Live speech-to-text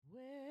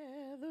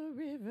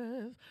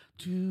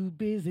Too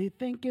busy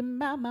thinking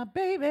about my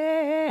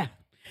baby,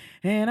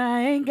 and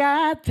I ain't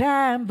got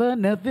time for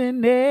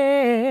nothing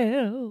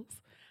else.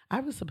 I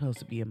was supposed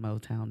to be a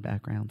Motown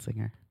background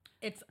singer.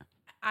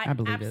 I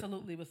believe it.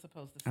 absolutely was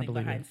supposed to sing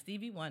behind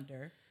Stevie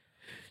Wonder.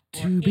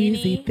 Too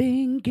busy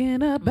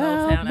thinking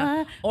about Motown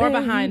my or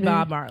baby. behind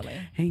Bob Marley.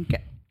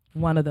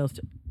 One of those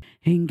two.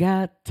 Ain't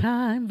got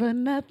time for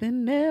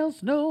nothing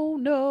else. No,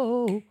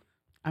 no.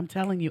 I'm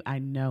telling you, I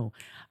know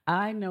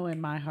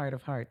in my heart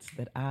of hearts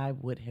that I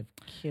would have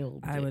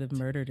killed I would have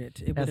murdered it.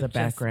 It as would a have just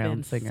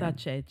background been singer.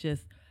 such a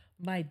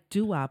my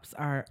doo-wops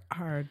are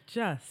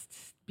just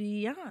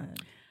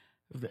beyond.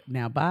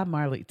 Now, Bob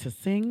Marley to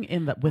sing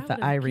with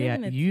the aria,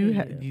 you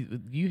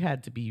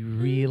had to be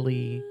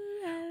really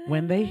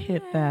when they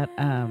hit that.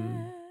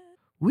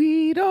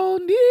 We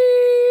don't need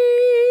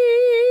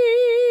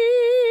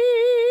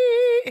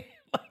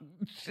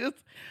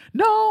just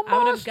no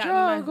more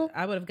struggle.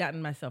 I would have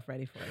gotten myself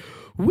ready for it.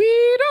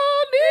 We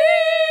don't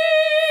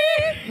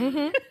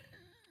need.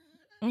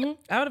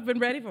 I would have been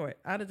ready for it.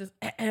 I would have just,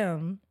 you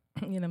know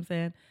what I'm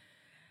saying?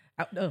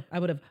 I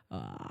would have.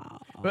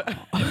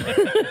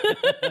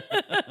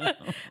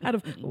 I'd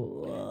have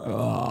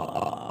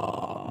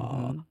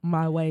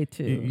my way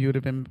to. You would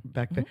have been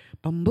back there.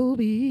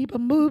 Bumblebee,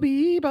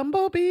 bumblebee,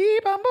 bumblebee,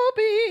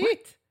 bumblebee.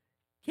 What?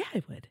 Yeah,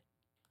 I would.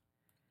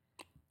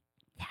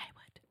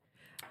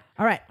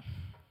 All right.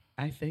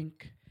 I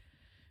think.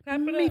 Clap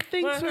it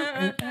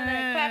up.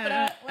 Clap it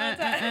up one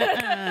time.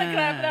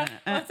 Clap it up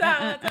one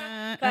time.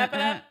 Clap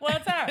it up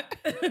one time.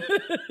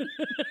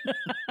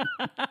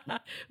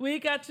 We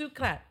got to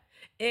clap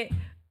it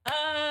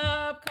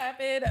up. Clap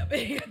it up.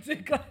 We got to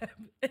clap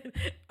it.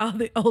 All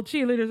the old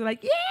cheerleaders are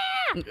like,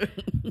 yeah.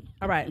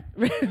 All right.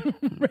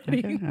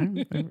 Ready?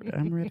 Okay,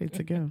 I'm ready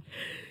to go.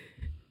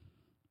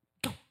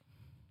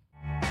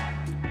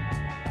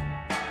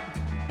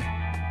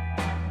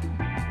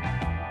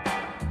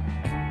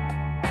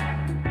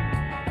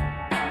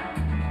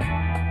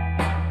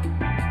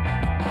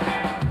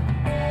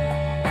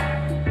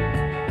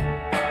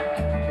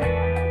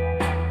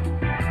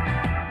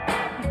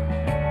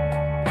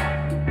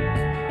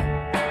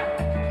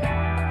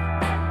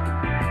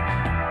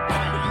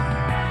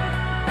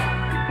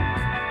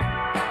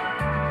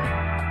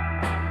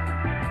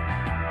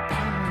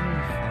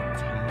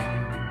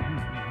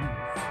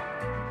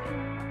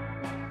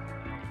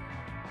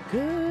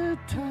 Good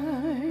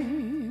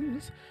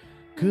times,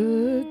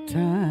 good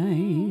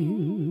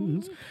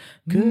times,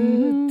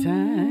 good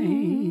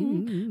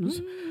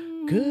times,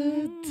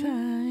 good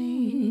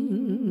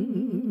times.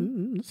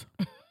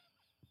 I'm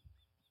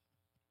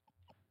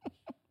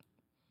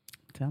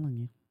telling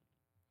you.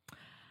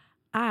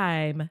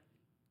 I'm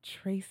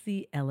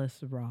Tracy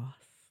Ellis Ross.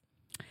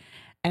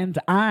 And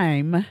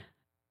I'm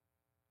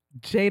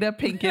Jada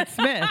Pinkett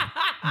Smith.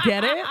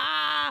 Get it?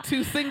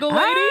 Two single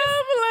ladies.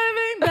 I'm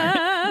living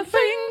the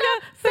single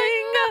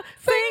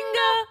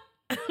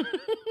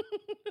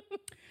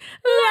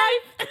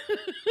life.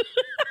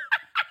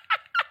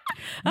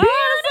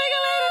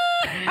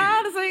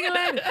 All the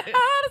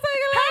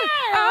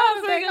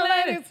single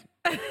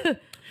ladies.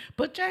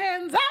 Put your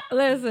hands up.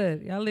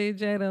 Listen, y'all leave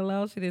Jada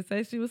alone. She didn't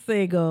say she was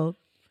single.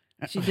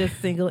 She just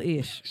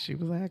single-ish. She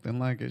was acting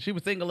like it. She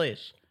was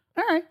single-ish.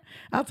 All right.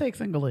 I'll take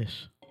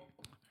single-ish.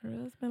 Her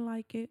husband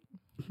like it.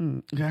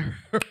 Her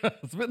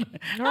husband.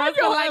 How's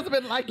your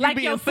husband like you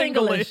being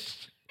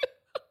single-ish?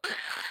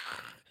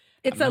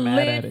 It's a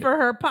lid for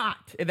her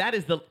pot. That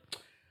is the...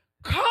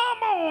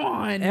 Come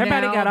on.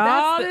 Everybody now. got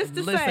all this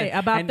to say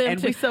about them.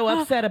 And we're so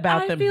upset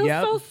about them. I feel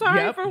so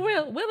sorry for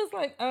Will. Will is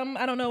like,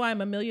 I don't know why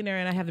I'm a millionaire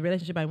and I have the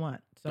relationship I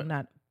want. So I'm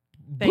not.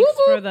 Thanks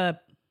for the...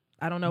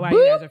 I don't know why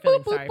you guys are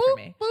feeling sorry for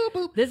me.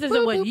 This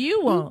isn't what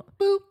you want.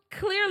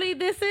 Clearly,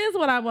 this is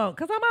what I want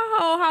because I'm a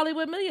whole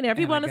Hollywood millionaire. If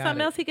he wanted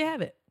something else, he could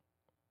have it.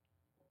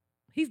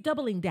 He's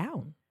doubling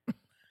down.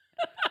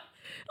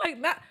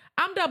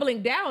 I'm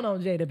doubling down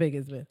on Jada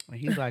Pinkett Smith.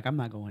 He's like, I'm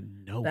not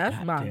going no.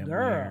 That's my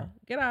girl.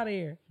 Get out of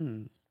here.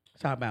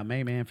 Talk about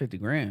Mayman 50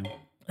 grand.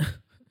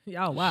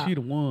 Y'all wow. She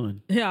the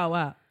one. Y'all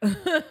wow.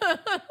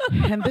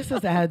 And this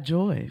is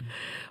addJOY,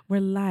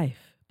 where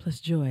life plus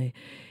joy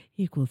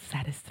equals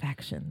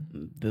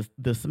satisfaction.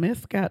 The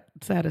Smiths got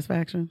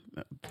satisfaction.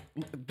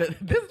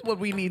 This is what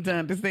we need to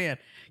understand.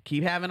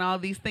 Keep having all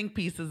these think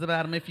pieces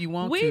about them if you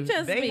want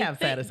to. They have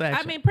satisfaction.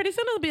 I mean, pretty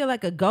soon it'll be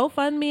like a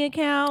GoFundMe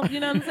account. You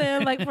know what I'm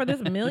saying? Like for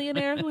this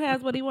millionaire who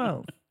has what he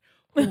wants.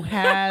 Who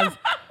has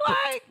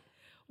like?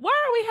 Why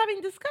are we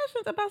having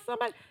discussions about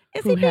somebody?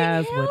 Is he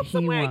being held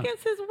somewhere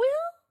against his will?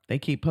 They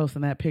keep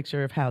posting that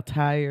picture of how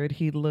tired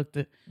he looked.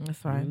 That's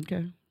fine.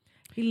 Okay.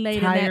 He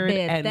laid tired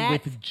in that bed and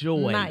that with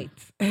joy.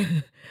 night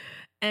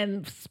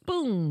and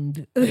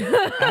spooned.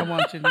 I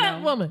want you to know.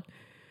 That woman.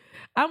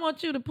 I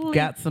want you to please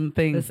got some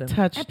things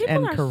touched people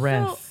and are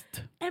caressed.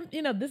 So, and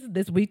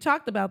this we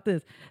talked about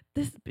this.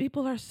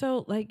 People are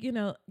so like,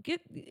 just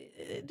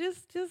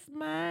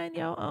mind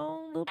your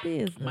own little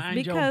business. Mind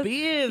because your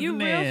business. You're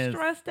real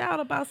stressed out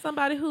about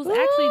somebody who's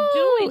actually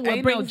doing what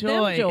ain't brings no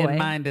joy them joy in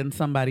minding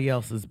somebody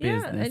else's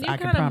business. and you're I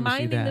can kind of promise you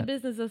minding the that.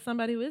 business of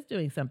somebody who is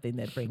doing something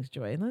that brings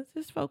joy. And let's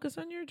just focus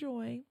on your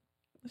joy.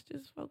 Let's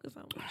just focus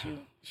on what you.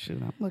 Shoot,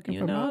 I'm looking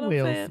You for know my what I'm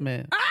Will saying?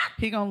 Smith.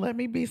 He gonna let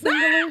me be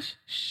single-ish?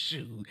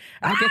 Shoot,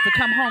 I get to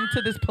come home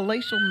to this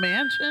palatial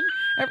mansion.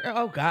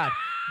 Oh God,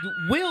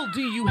 Will,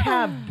 do you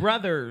have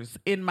brothers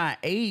in my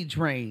age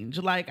range?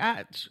 Like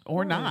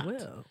not?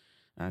 Will.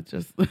 I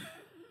just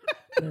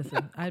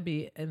Listen, I'd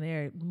be in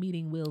there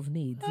meeting Will's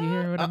needs. You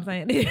hear what I'm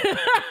saying?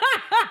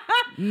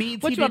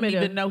 needs What he you want didn't me to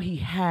even do? know he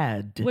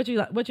had. What you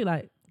like? What you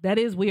like? That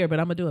is weird, but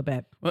I'm gonna do it,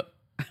 babe. What?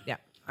 Yeah,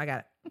 I got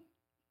it.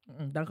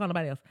 Don't call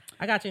nobody else.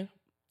 I got you.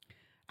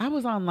 I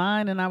was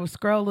online and I was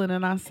scrolling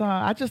and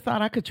I just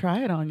thought I could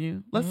try it on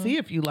you. Let's see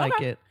if you like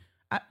Okay. it.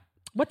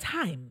 What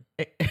time?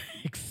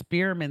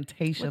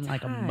 Experimentation What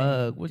like time? a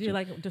mug. What Do you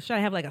like? Should I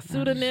have like a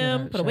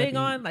pseudonym? Put a should I wig be-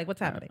 on? Like what's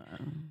happening?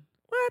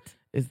 What?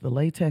 Is the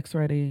latex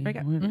ready? Break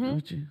up.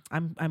 What you?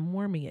 I'm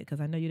warming it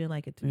because I know you didn't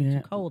like it to be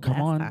Yeah, too cold come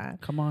last on, time.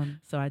 come on.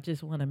 So I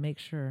just want to make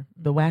sure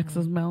The wax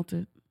is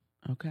melted.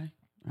 Okay,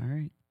 all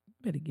right.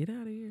 Better get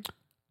out of here.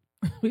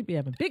 We'd be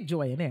having big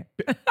joy in there.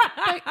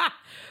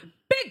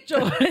 Big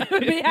joy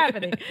would be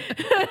happening.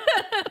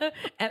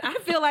 And I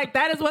feel like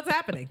that is what's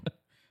happening.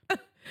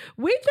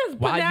 We just put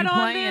While that you on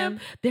playing. them.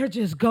 They're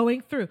just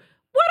going through.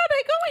 What are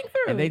they going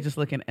through? And they just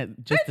looking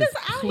at just They're as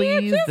just out here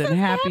pleased just and as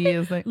happy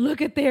as they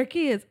Look at their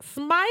kids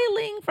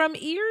smiling from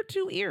ear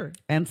to ear.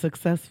 and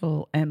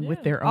successful and with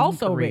Yeah. their own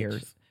Also rich.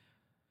 careers.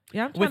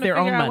 Yeah, I'm trying With to their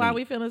figure own out why money.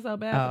 we feeling so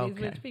bad Oh, for these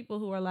okay. rich people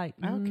who are like,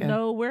 Okay.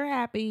 no, we're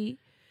happy.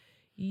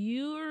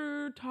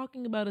 You're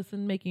talking about us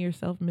and making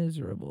yourself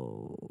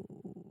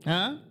miserable.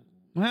 Huh?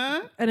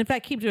 Huh? And in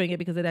fact, keep doing it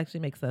because it actually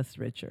makes us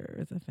richer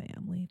as a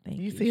family. Thank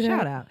you. You see that?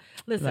 Shout out.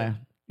 Listen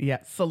Yeah.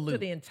 to Salute.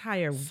 the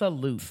entire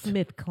Salute.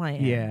 Smith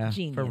clan. Yeah. For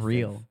Geniuses.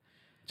 real.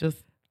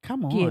 Just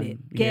come on. Get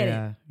it. Get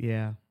it.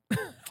 Yeah.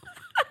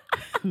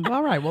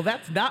 All right. Well,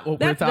 that's not what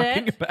That's we're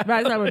talking it. about.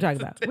 Right, that's not what we're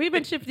talking about. We've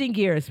been shifting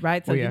gears,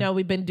 right? So, We are.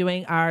 we've been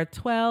doing our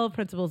 12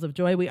 principles of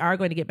joy. We are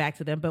going to get back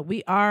to them, but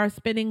we are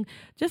spending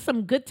just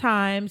some good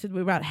times.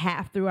 We're about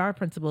half through our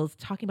principles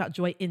talking about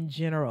joy in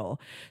general.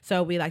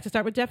 So we like to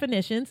start with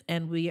definitions,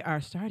 and we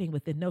are starting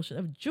with the notion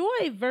of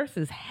joy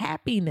versus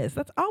happiness.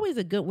 That's always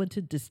a good one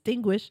to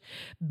distinguish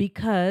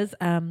because,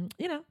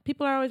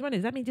 people are always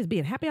wondering, does that mean just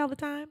being happy all the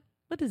time?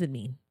 What does it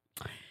mean?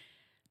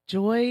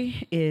 Joy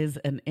is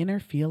an inner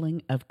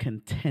feeling of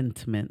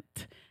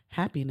contentment.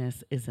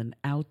 Happiness is an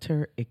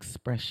outer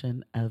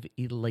expression of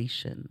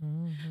elation.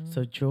 Mm-hmm.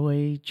 So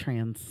joy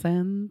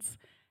transcends,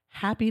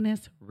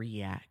 happiness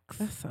reacts.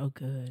 That's so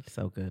good.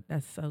 So good.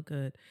 That's so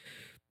good.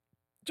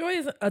 Joy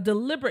is a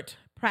deliberate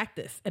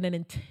practice and an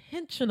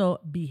intentional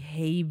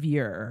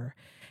behavior.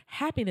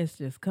 Happiness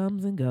just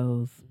comes and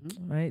goes,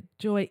 right?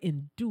 Joy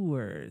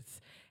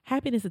endures.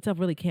 Happiness itself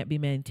really can't be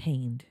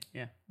maintained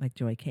like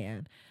joy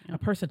can. Yeah. A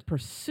person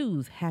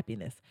pursues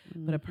happiness,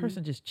 but a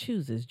person just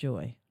chooses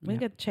joy. We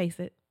ain't got to chase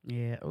it.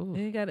 Yeah. Ooh.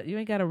 You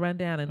ain't got to run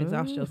down and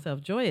exhaust Ooh.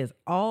 yourself. Joy is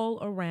all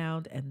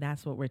around, and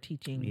that's what we're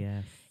teaching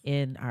Yes.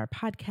 in our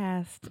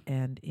podcast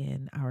and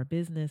in our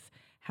business,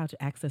 how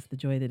to access the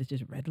joy that is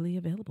just readily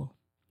available.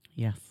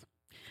 Yes.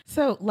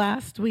 So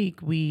last week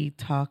we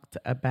talked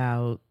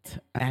about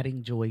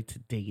adding joy to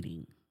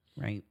dating,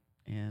 right?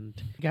 And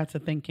got to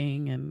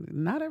thinking, and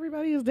not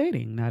everybody is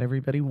dating. Not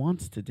everybody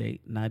wants to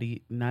date. Not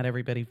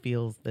everybody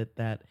feels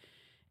that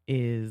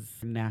is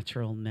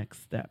natural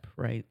next step,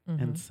 right?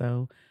 And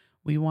so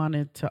we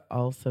wanted to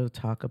also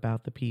talk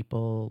about the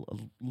people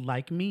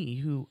like me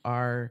who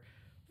are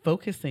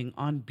focusing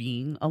on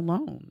being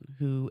alone,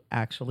 who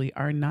actually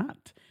are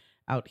not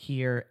out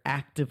here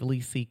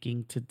actively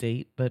seeking to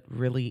date, but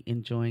really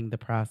enjoying the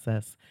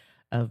process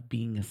of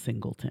being a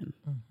singleton.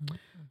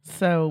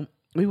 So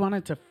we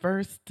wanted to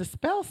first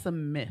dispel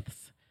some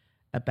myths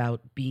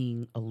about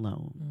being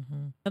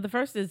alone. Now, the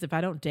first is if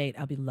I don't date,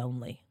 I'll be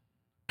lonely.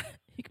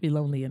 You can be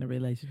lonely in a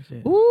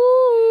relationship. Ooh.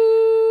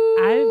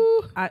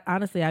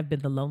 Honestly, I've been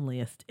the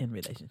loneliest in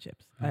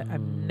relationships.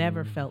 I've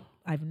never felt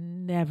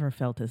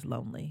as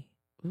lonely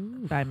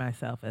by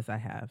myself as I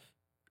have.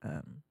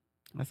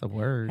 That's a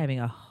word. Having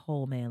a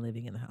whole man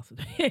living in the house with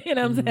me, you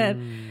know what I'm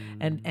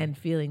saying? And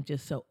feeling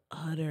just so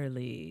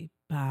utterly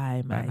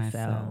by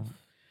myself.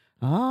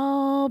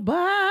 All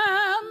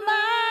by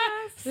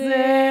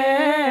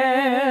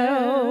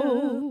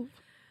myself.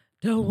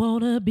 Don't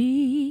wanna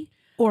be,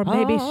 or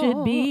maybe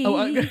should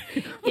be,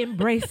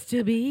 embraced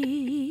to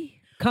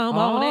be. Come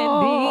on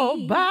All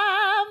and be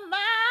by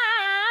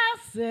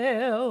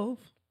myself.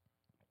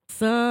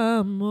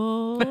 some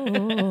more.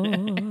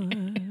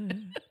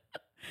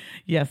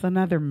 Yes,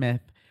 another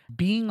myth.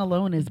 Being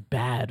alone is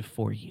bad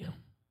for you.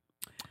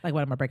 Like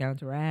what, am I breaking out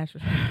into rash or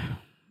something?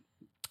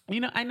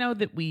 I know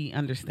that we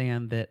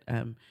understand that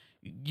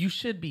you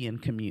should be in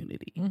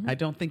community. Mm-hmm. I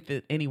don't think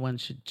that anyone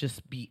should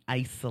just be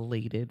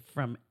isolated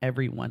from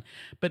everyone.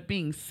 But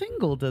being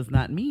single does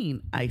not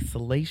mean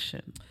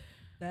isolation.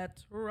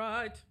 That's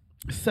right.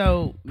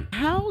 So,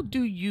 how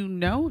do you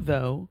know,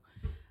 though,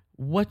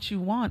 what you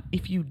want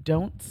if you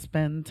don't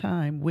spend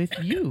time with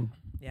you?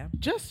 Yeah.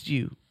 Just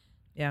you.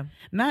 Yeah.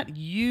 Not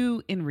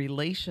you in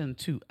relation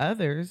to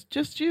others,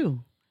 just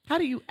you. How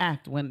do you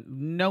act when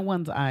no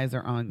one's eyes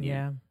are on you?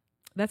 Yeah.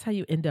 That's how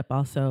you end up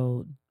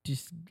also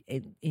just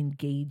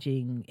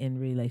engaging in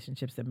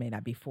relationships that may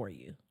not be for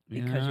you,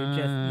 because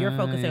you're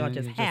focusing on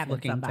just having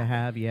looking somebody. to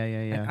have.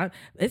 Yeah.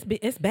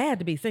 It's bad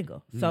to be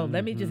single. So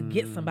let me just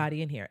get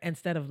somebody in here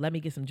instead of let me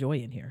get some joy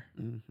in here.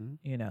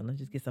 Let's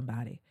just get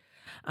somebody.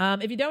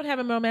 If you don't have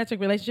a romantic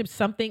relationship,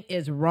 something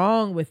is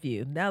wrong with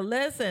you. Now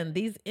listen,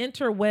 these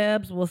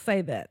interwebs will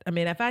say that. I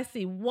mean, if I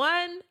see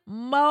one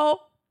more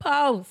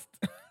post,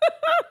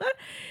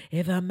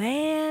 if a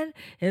man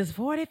is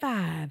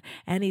 45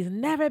 and he's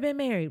never been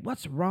married,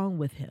 what's wrong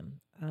with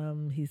him?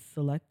 He's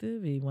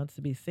selective. He wants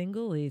to be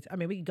single. We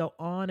can go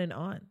on and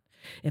on.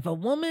 If a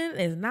woman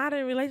is not in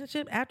a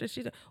relationship after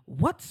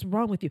what's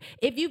wrong with you?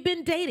 If you've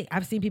been dating,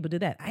 I've seen people do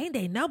that. I ain't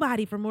dating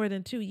nobody for more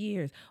than 2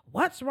 years.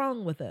 What's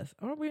wrong with us?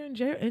 Or we're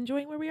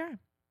enjoying where we are.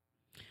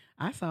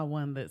 I saw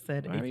one that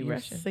said, Why are if we you're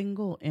rushing?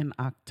 single in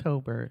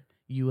October,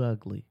 you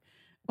ugly.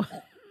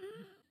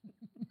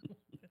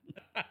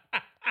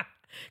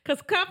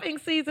 Because cuffing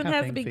season has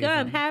Cuffing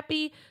begun. season.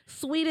 Happy,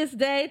 sweetest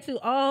day to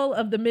all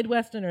of the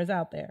Midwesterners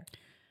out there.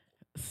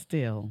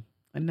 Still,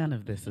 none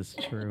of this is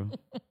true.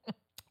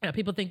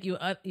 People think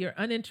you're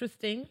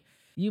uninteresting.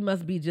 You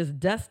must be just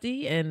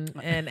dusty and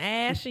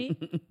ashy,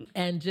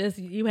 and just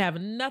you have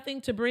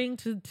nothing to bring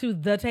to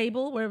the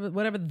table,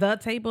 whatever the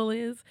table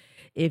is.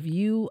 If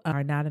you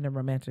are not in a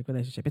romantic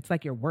relationship, it's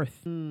like your worth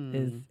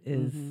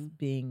is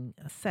being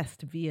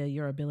assessed via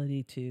your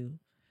ability to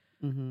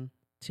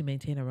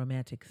maintain a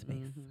romantic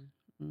space.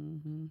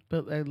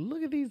 But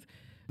look at these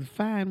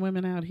fine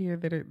women out here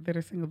that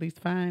are single. These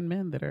fine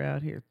men that are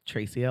out here.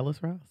 Tracy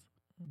Ellis Ross,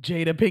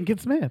 Jada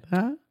Pinkett Smith,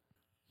 huh?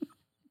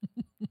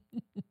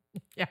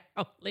 Yeah,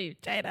 I'll leave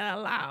Jada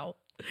alone.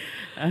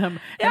 And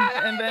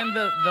then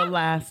the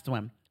last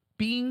one.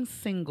 Being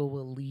single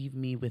will leave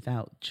me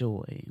without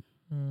joy.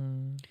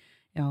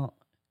 Now,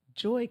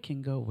 joy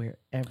can go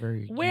wherever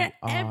you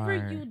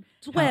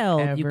dwell,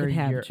 you however can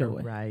have you're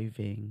joy.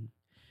 Arriving,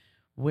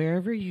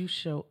 wherever you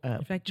show up.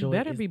 In fact, you joy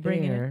better is be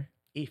bringing there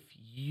if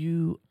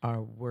you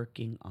are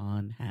working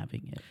on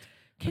having it.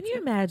 Can you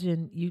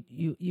imagine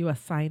you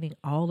assigning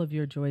all of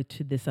your joy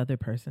to this other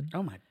person?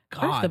 Oh my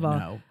God! First of all,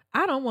 no.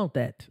 I don't want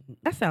that.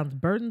 That sounds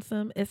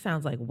burdensome. It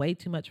sounds like way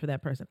too much for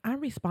that person. I'm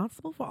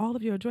responsible for all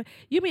of your joy.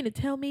 You mean to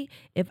tell me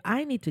if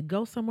I need to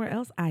go somewhere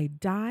else, I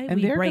die, And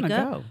we they're break gonna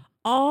up, go.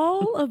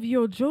 all of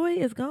your joy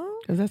is gone?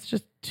 Because that's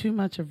just too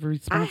much of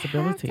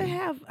responsibility.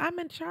 I'm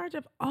in charge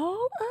of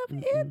all of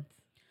it.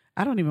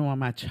 I don't even want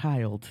my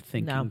child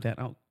thinking No. that,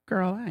 oh,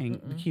 girl, I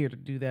ain't here to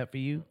do that for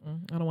you.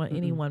 I don't want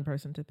any one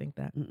person to think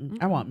that.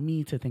 I want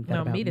me to think that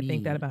No, about me. me to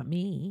think that about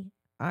me.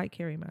 I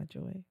carry my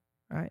joy.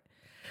 All right.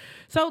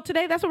 So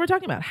today, that's what we're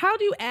talking about. How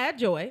do you add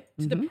joy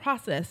to the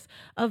process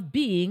of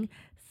being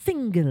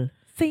single?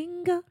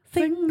 Single.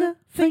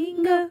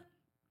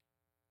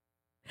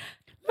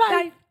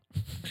 Life.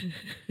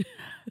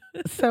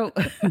 So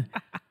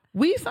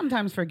we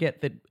sometimes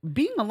forget that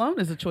being alone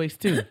is a choice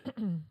too.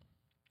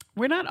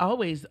 We're not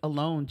always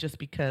alone just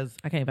because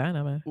I can't find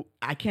nobody.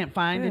 I can't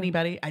find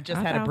anybody. I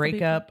just I had a found some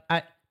breakup.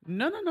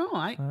 No.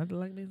 I I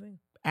like these things.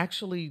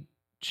 actually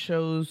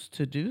chose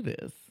to do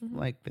this.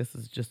 Like, this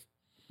is just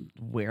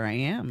where I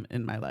am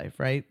in my life,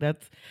 right?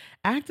 That's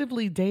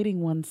actively dating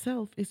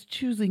oneself is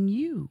choosing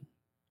you.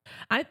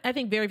 I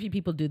think very few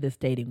people do this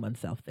dating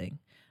oneself thing.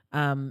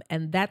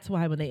 And that's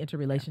why when they enter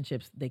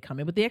relationships, they come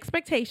in with the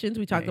expectations.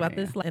 We talked about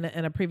this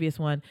in a previous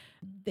one.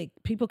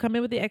 People come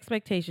in with the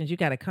expectations. You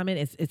got to come in.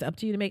 It's up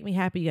to you to make me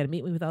happy. You got to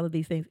meet me with all of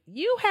these things.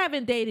 You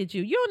haven't dated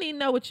you. You don't even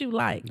know what you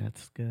like.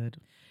 That's good.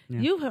 Yeah.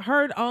 You've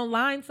heard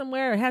online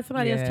somewhere or had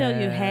somebody else tell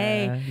you,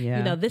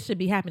 hey, this should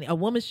be happening. A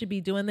woman should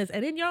be doing this.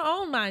 And in your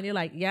own mind, you're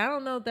like, I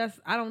don't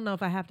know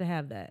if I have to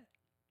have that.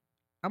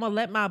 I'm going to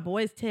let my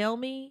boys tell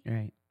me.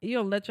 Right. You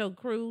don't let your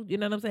crew, you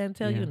know what I'm saying,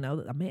 tell you,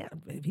 no,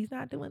 man, if he's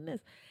not doing this.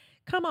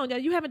 Come on, y'all.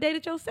 You haven't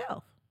dated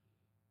yourself.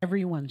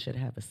 Everyone should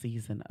have a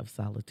season of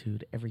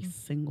solitude. Every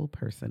single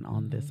person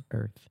on this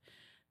earth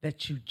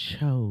that you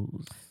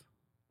chose.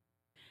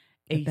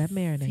 Let that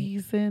marinate.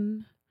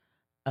 Season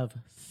of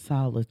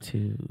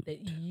solitude.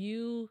 That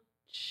you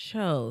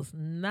chose,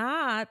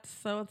 not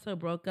so-and-so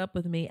broke up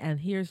with me,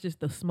 and here's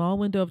just a small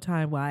window of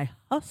time where I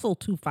hustle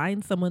to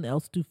find someone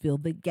else to fill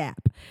the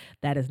gap.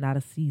 That is not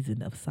a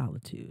season of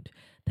solitude.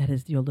 That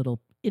is your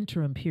little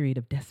interim period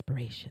of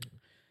desperation.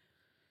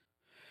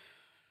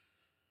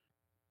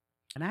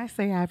 And I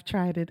say I've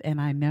tried it and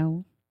I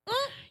know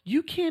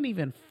you can't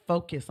even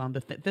focus on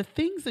the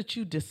things that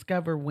you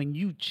discover when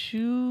you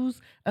choose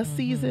a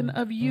season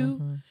of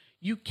you.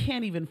 You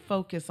can't even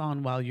focus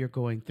on while you're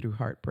going through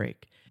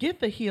heartbreak. Get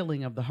the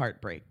healing of the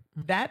heartbreak.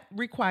 That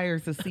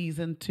requires a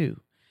season too.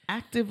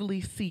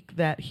 actively seek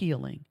that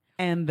healing,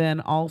 and then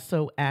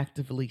also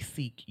actively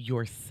seek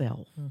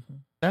yourself.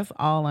 That's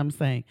all I'm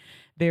saying.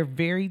 They're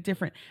very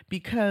different,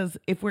 because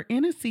if we're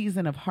in a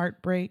season of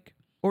heartbreak,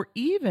 or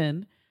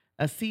even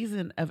a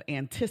season of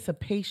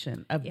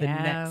anticipation of the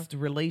next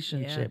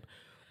relationship,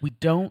 we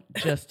don't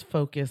just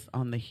focus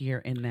on the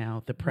here and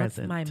now, the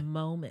present. What's my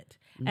moment?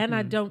 And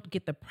I don't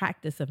get the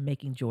practice of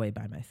making joy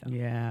by myself.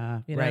 Yeah.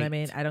 You know what I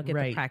mean? I don't get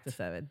the practice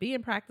of it. Be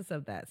in practice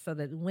of that, so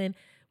that when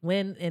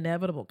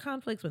inevitable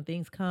conflicts, when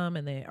things come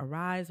and they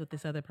arise with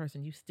this other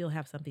person, you still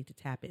have something to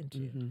tap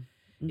into.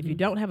 If you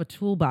don't have a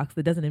toolbox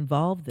that doesn't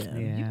involve them,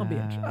 you're going to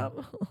be in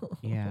trouble.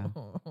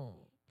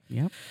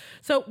 Yep.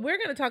 So we're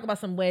going to talk about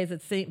some ways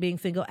that being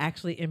single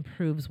actually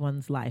improves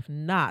one's life,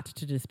 not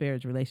to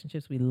disparage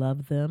relationships. We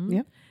love them.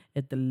 Yep.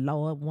 If the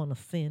Lord want to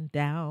send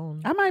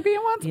down, I might be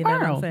in one tomorrow. You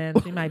know what I'm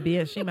saying?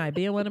 She might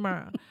be in one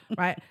tomorrow,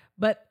 right?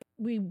 But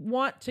we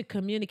want to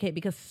communicate,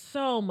 because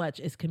so much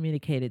is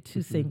communicated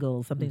to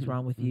singles. Something's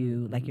wrong with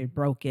you, like you're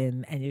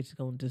broken, and you're just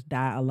going to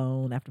die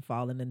alone after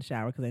falling in the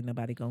shower because ain't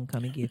nobody going to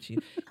come and get you.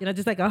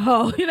 Just like a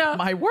whole,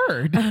 My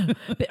word.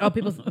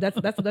 People's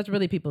that's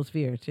really people's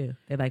fear too.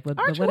 They're like,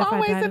 aren't you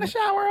always in the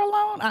shower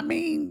alone? I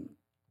mean,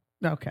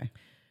 okay.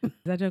 Is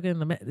that joking?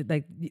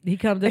 Like he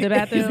comes in the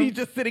bathroom. Is he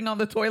just sitting on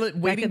the toilet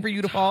waiting for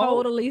you to fall?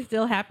 Totally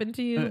still happen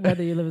to you,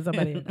 whether you live with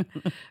somebody or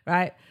not,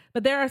 right?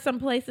 But there are some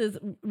places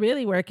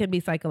really where it can be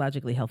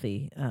psychologically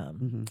healthy,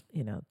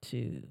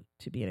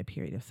 to be in a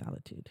period of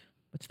solitude.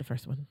 What's the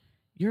first one?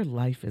 Your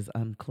life is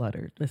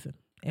uncluttered. Listen,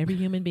 every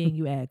human being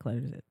you add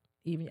clutters it.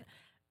 Even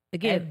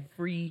again,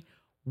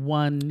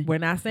 one. We're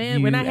not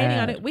saying, we're not hating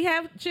on it. We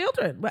have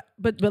children,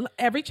 but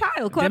every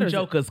child clutters.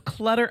 Them jokers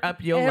clutter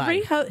up your life.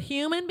 Every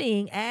human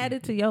being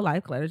added to your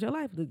life clutters your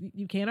life.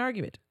 You can't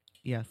argue it.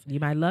 Yes. You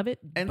might love it.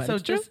 And so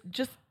just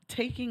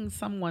taking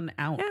someone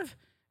out,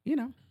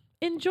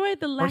 enjoy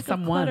the lack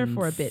of clutter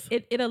for a bit.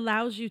 It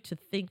allows you to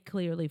think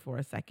clearly for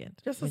a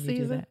second. Just a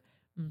season.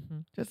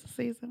 Just a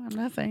season. I'm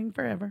not saying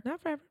forever.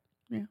 Not forever.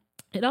 Yeah.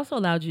 It also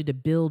allows you to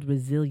build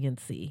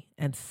resiliency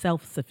and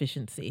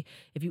self-sufficiency.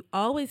 If you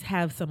always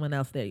have someone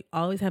else there, you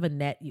always have a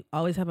net, you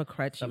always have a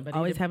crutch, you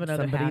always have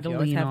another half, to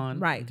lean on.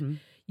 Right.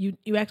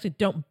 You actually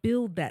don't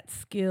build that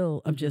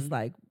skill of just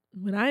like,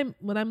 when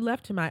I'm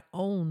left to my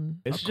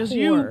own it's accord, just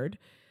you.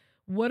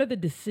 What are the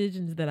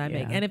decisions that I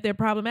make? And if they're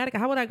problematic,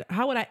 how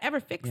would I ever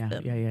fix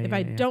them if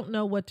I don't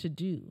know what to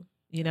do?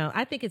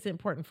 I think it's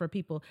important for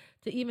people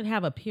to even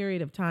have a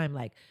period of time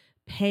like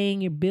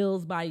paying your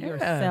bills by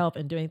yourself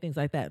and doing things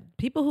like that.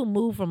 People who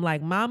move from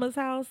like mama's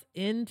house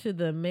into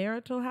the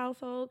marital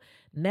household,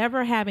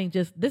 never having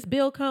just, this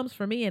bill comes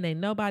for me and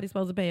ain't nobody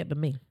supposed to pay it but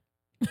me.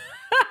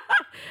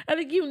 I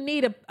think you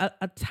need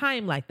a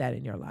time like that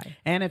in your life.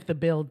 And if the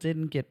bill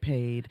didn't get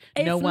paid,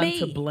 it's no one me.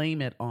 to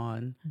blame it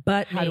on.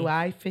 But how do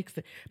I fix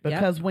it?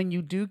 Because when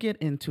you do get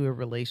into a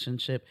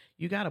relationship,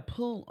 you got to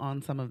pull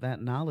on some of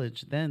that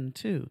knowledge then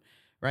too.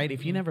 Right?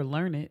 If you never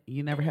learn it,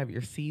 you never have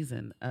your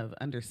season of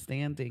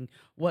understanding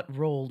what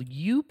role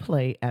you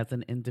play as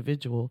an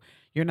individual.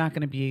 You're not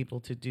going to be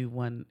able to do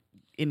one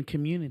in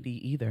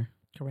community either.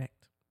 Correct.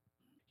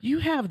 You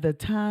have the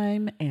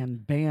time and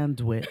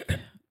bandwidth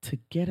to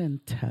get in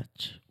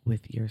touch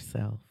with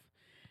yourself.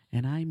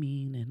 And I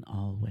mean in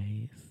all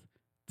ways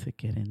to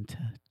get in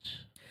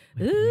touch.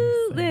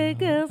 Ooh, there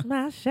goes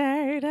my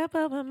shirt up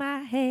over my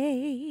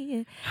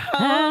head.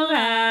 Hold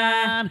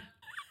on.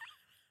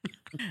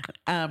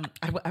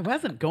 I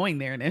wasn't going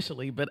there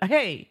initially, but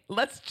hey,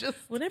 let's just.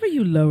 Whenever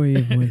you lower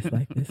your voice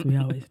like this, we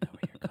always know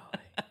where you're going.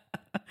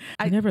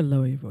 I never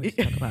lower your voice.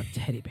 Talk about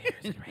teddy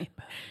bears and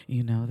rainbows.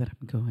 You know that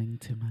I'm going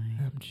to my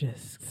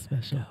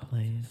special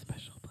place.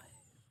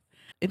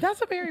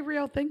 That's a very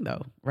real thing,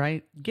 though,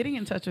 right? Getting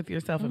in touch with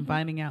yourself and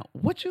finding out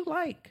what you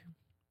like.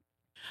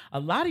 A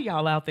lot of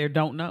y'all out there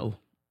don't know.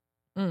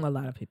 A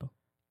lot of people.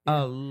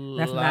 A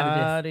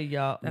lot of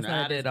y'all,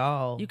 not at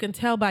all. You can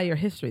tell by your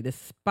history, this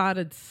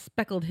spotted,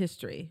 speckled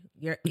history.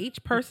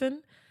 Each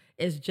person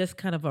is just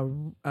kind of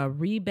a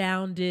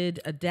rebounded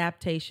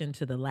adaptation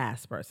to the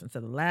last person. So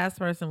the last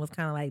person was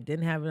kind of like,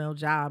 didn't have no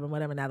job and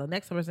whatever. Now the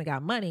next person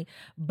got money,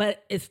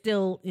 but it's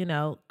still,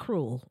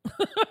 cruel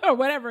or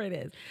whatever it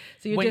is.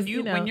 So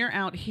you're when you're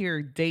out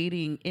here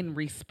dating in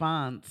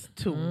response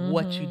to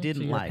what you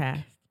didn't like,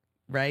 past.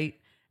 Right?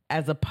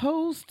 As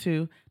opposed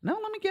to, no,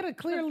 let me get a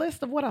clear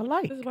list of what I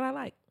like. This is what I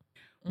like.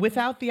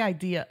 Without the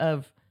idea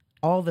of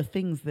all the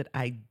things that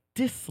I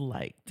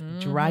disliked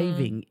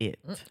driving it.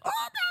 Oh,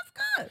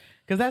 that's good.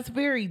 Because that's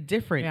very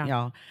different,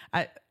 y'all.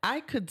 I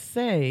could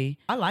say,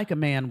 I like a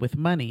man with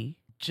money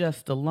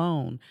just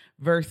alone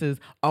versus,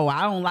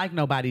 I don't like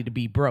nobody to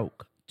be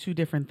broke. Two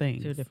different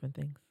things.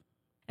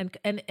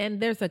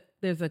 And there's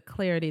a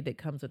clarity that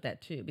comes with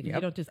that too, because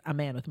you don't just a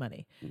man with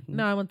money.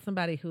 No, I want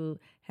somebody who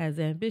has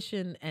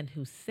ambition and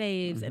who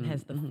saves and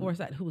has the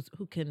foresight, who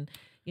can,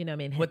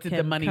 what did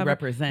the money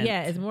represent?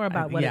 Yeah, it's more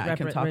about what it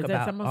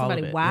represents.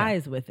 Somebody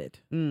wise with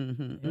it. You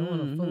don't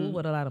want a fool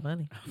with a lot of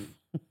money.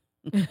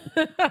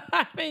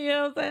 I mean, you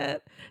know what I'm saying?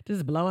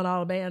 Just blowing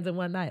all the bands in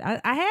one night.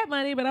 I had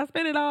money, but I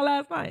spent it all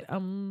last night.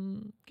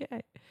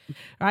 Okay.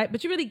 right?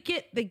 But you really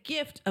get the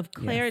gift of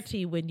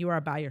clarity when you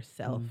are by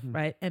yourself,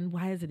 right? And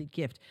why is it a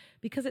gift?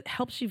 Because it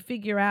helps you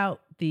figure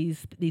out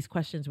these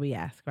questions we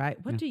ask,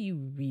 right? What do you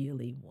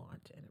really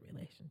want in a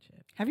relationship?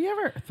 Have you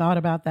ever thought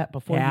about that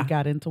before you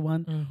got into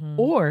one?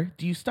 Or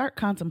do you start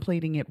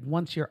contemplating it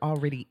once you're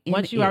already in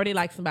Once you already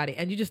like somebody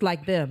and you just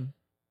like them.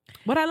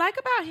 What I like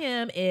about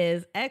him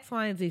is X,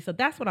 Y, and Z. So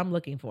that's what I'm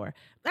looking for.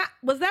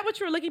 Was that what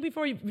you were looking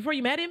before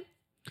you met him?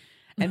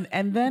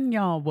 And then,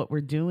 y'all, what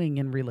we're doing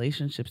in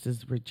relationships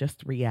is we're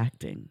just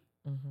reacting.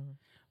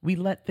 We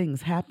let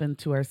things happen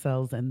to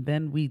ourselves, and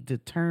then we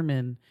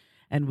determine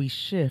and we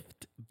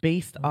shift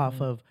based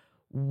off of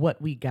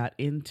what we got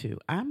into.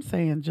 I'm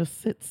saying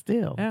just sit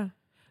still. Yeah.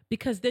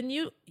 Because then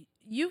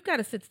you've got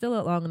to sit still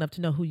long enough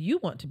to know who you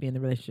want to be in the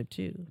relationship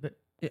too.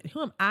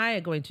 Who am I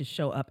going to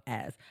show up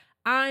as?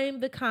 I'm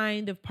the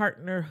kind of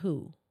partner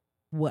who,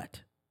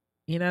 what?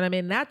 You know what I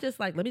mean? Not just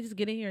like, let me just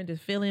get in here and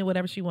just fill in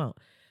whatever she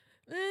wants.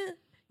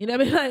 You know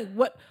what I mean?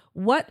 Like,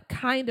 what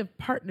kind of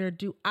partner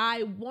do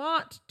I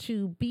want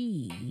to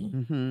be?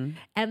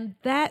 And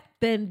that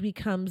then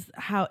becomes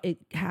how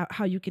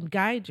you can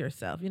guide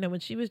yourself. You know, when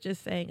she was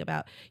just saying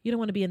about, you don't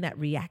want to be in that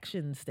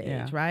reaction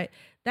stage, right?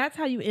 That's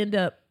how you end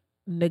up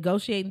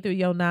negotiating through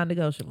your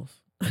non-negotiables.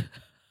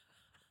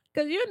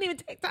 Because you didn't even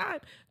take time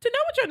to know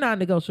what your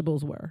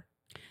non-negotiables were.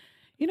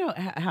 You know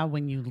how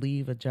when you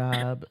leave a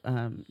job,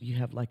 you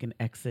have like an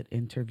exit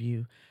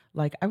interview.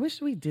 Like, I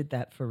wish we did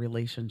that for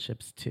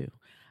relationships too.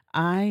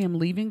 I am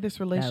leaving this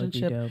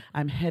relationship.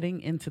 I'm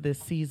heading into this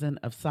season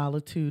of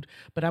solitude,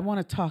 but I want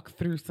to talk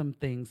through some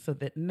things so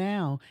that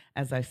now,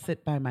 as I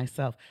sit by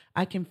myself,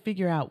 I can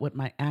figure out what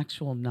my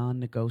actual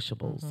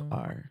non-negotiables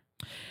are.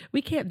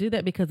 We can't do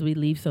that because we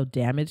leave so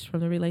damaged from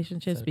the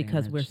relationships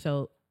because we're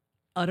so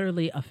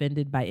utterly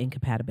offended by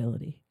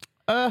incompatibility.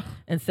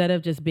 Instead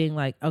of just being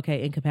like,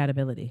 okay,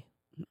 incompatibility.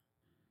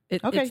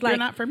 It's like, you're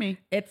not for me.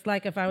 It's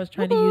like if I was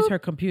trying to use her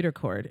computer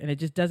cord and it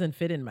just doesn't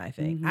fit in my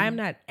thing. I'm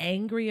not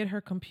angry at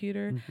her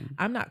computer.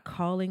 I'm not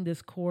calling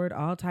this cord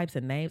all types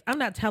of names. I'm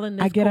not telling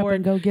this cord. I get up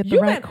and go get the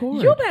right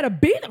cord. You better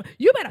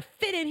you better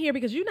fit in here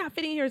because you're not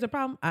fitting here is a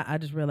problem. I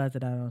just realized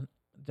that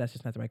that's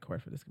just not the right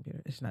cord for this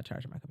computer. It's not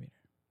charging my computer.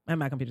 And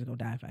my computer's going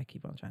to die if I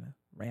keep on trying to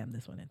ram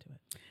this one into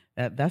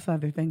it. That's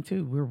another thing,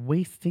 too. We're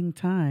wasting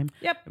time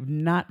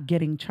not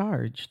getting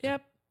charged.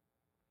 Yep.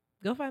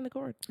 Go find the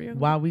cord for your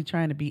while we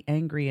trying to be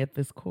angry at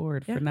this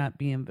cord for not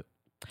being the...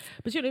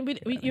 But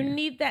you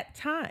need that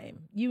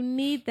time. You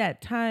need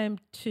that time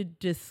to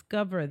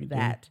discover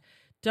that.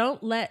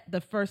 Don't let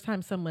the first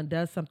time someone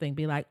does something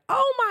be like,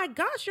 oh my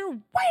gosh, you're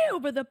way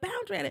over the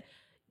boundary. And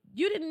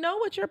you didn't know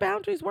what your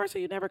boundaries were, so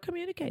you never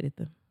communicated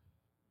them.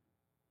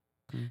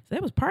 So they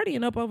was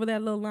partying up over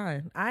that little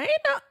line. I ain't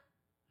know.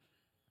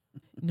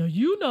 No,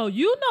 you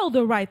know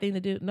the right thing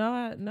to do.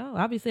 No,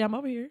 obviously I'm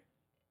over here.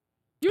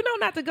 You know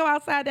not to go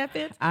outside that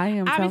fence. I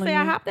am obviously telling you,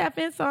 I hopped that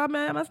fence, so I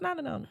must not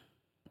have known.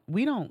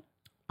 We don't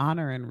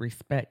honor and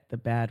respect the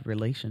bad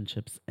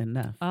relationships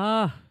enough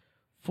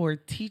for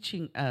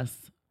teaching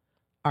us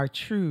our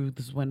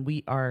truths when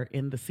we are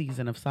in the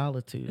season of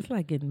solitude. It's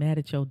like getting mad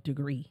at your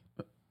degree.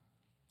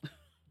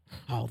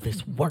 All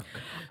this work.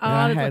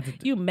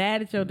 You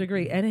mad at your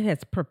degree, and it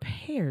has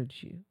prepared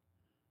you.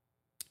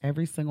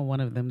 Every single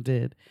one of them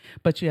did.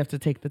 But you have to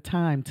take the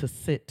time to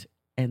sit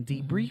and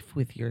debrief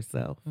with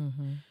yourself.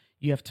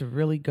 You have to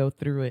really go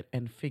through it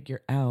and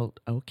figure out,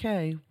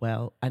 okay,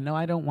 well, I know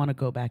I don't want to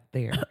go back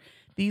there.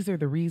 These are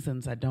the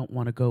reasons I don't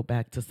want to go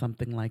back to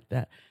something like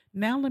that.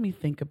 Now let me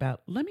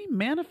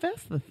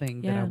manifest the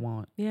thing that I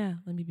want. Yeah,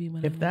 let me be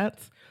one.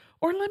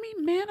 Or let me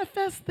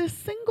manifest this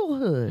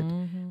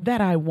singlehood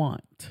that I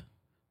want.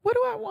 What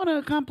do I want to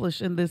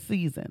accomplish in this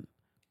season?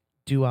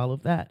 Do all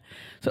of that.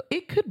 So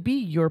it could be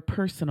your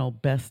personal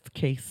best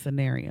case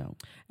scenario.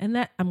 And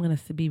that, I'm going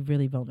to be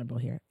really vulnerable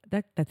here.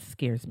 That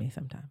scares me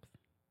sometimes.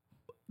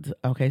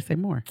 Okay, say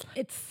more.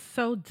 It's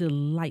so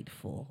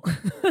delightful.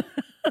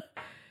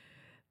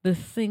 The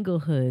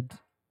singlehood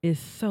is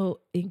so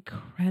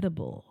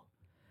incredible.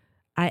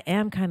 I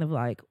am kind of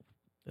like,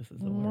 this is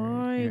the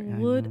why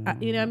would I,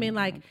 you know what I mean?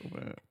 Like,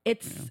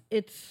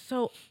 it's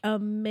so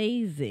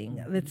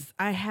amazing.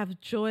 I have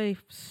joy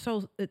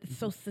it's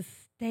so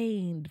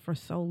sustained for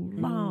so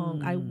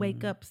long. I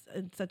wake up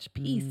in such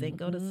peace and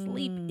go to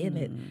sleep in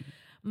it.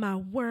 My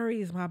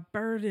worries, my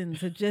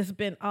burdens have just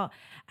been all.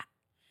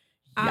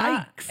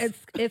 Yikes!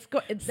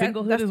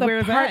 Singlehood is where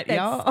it's at,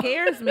 y'all. That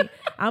scares me.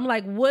 I'm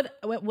like, would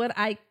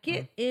I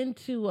get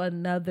into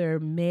another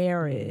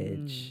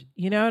marriage?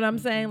 You know what I'm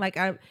saying? Like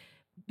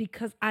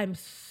because I'm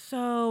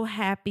so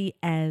happy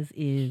as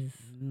is,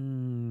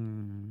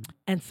 and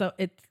so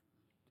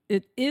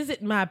is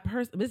it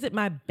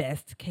my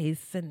best case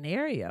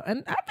scenario?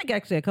 And I think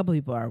actually a couple of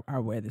people are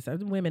aware of this.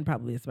 Women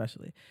probably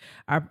especially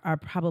are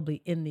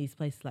probably in these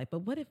places. Like, but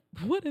what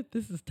if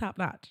this is top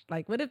notch?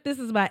 Like, what if this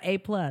is my A+?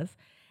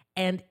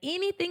 And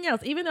anything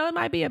else, even though it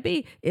might be a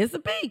B, it's a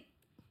B.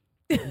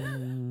 It's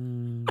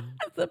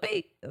a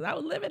B. I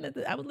was living at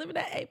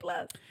A+.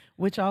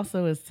 Which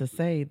also is to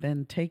say,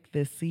 then take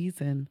this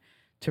season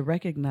to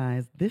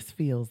recognize this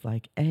feels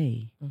like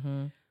A.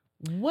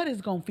 Mm-hmm. What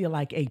is going to feel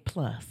like A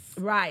plus?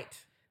 Right.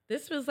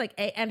 This feels like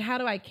A. And how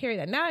do I carry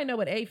that? Now I know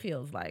what A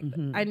feels like.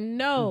 Mm-hmm. I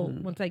know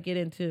once I get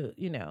into,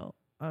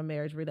 a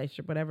marriage,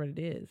 relationship, whatever it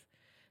is,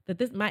 that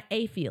this my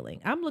A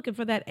feeling. I'm looking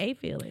for that A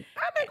feeling.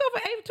 I may go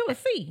from A to a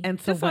C. And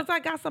so just once I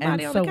got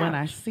somebody on the so couch. when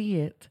I see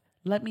it,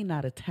 let me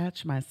not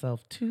attach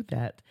myself to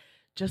that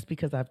just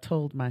because I've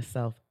told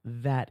myself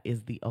that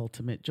is the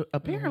ultimate joy.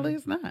 Apparently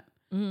it's not.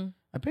 Mm-hmm.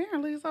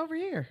 Apparently it's over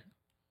here.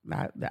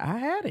 I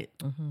had it.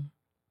 Mm-hmm.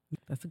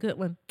 That's a good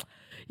one.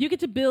 You get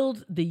to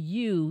build the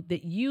you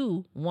that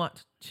you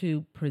want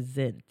to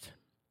present.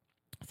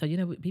 So,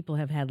 people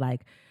have had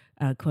like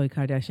Khloe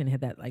Kardashian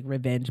had that like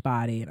revenge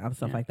body and all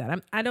stuff like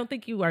that. I don't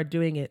think you are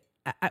doing it.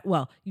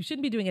 You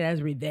shouldn't be doing it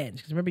as revenge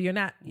because remember, you're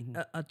not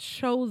a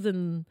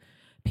chosen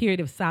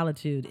period of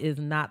solitude is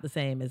not the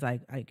same as I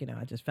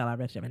just fell out of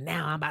relationship and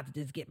now I'm about to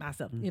just get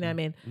myself. You know what I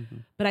mean? Mm-hmm.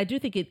 But I do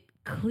think it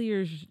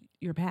clears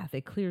your path.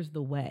 It clears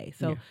the way.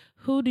 So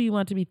who do you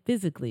want to be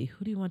physically?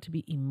 Who do you want to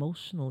be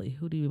emotionally?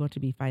 Who do you want to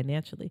be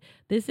financially?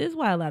 This is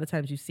why a lot of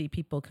times you see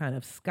people kind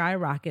of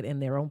skyrocket in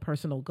their own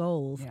personal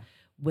goals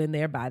when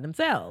they're by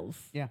themselves.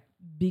 Yeah.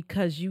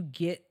 Because you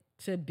get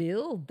to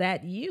build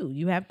that you.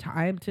 You have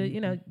time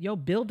to, you'll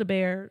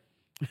Build-A-Bear.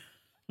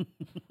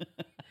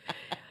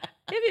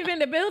 If you've been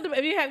to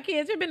if you have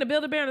kids, you've been to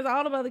Build-A-Bear and there's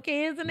all of other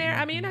kids in there.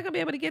 I mean, you're not going to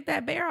be able to get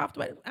that bear off the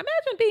way.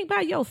 Imagine being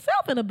by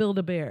yourself in a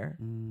Build-A-Bear.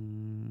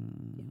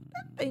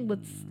 That thing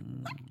would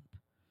snap.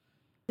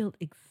 Build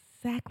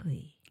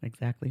exactly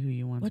who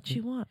you want. What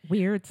you want.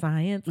 Weird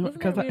science.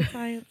 Wasn't that weird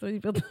science when you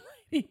built a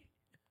lady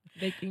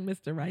making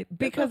Mr. Right?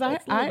 Because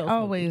I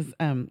always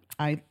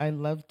I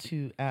love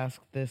to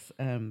ask this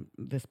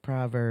this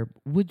proverb: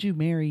 would you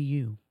marry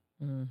you?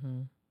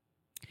 Mm-hmm.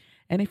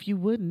 And if you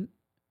wouldn't,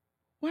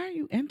 why are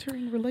you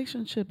entering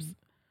relationships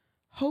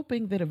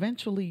hoping that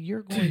eventually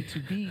you're going to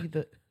be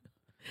the...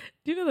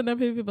 Do you know the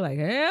number of people like,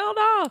 hell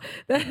no.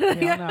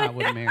 Hell no, I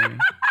wouldn't marry.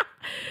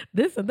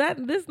 This and that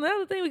and this and the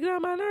other thing we get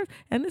on my nerves.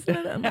 And this and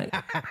that. I'm like...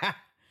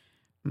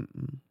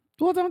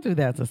 Well, don't do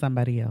that to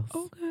somebody else.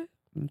 Okay.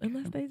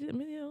 Unless they just,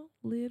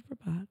 lid for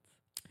pots.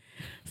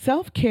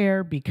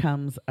 Self-care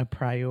becomes a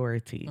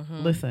priority.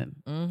 Mm-hmm. Listen,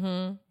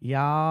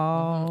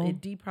 y'all.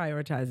 It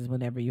deprioritizes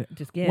whenever you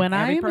just get. When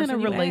I am in a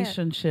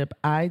relationship,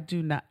 I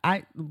do not.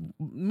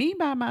 Me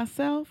by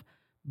myself,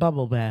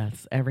 bubble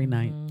baths every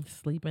night.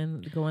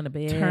 Sleeping, going to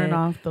bed. Turn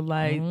off the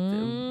light.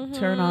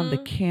 Turn on the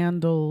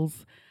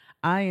candles.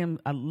 I am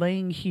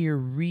laying here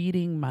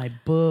reading my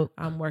book.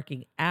 I'm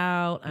working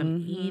out.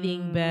 I'm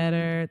eating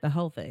better. The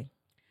whole thing.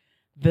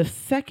 The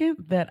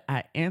second that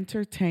I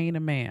entertain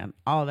a man,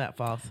 all that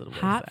falls to the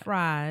wayside. Hot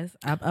fries.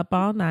 I'm up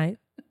all night.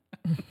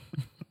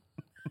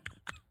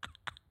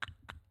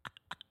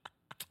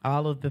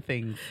 All of the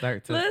things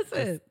start to...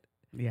 Listen.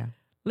 Yeah.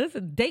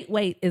 Listen, date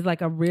weight is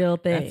like a real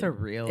thing. That's a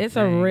real thing. It's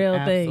a real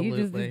Absolutely. thing.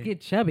 You just get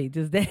chubby.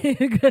 Just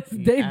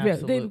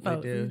dating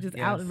folks. Do. Just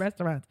out in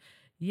restaurants.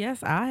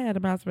 Yes, I had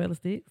a mozzarella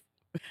sticks.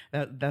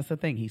 That's the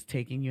thing. He's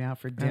taking you out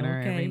for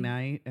dinner every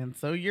night. And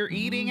so you're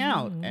eating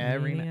out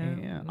every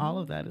night. Yeah, all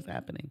of that is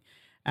happening.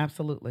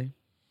 Absolutely.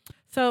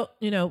 So,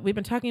 we've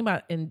been talking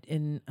about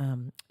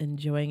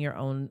enjoying your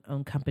own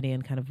company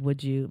and kind of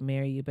would you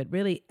marry you, but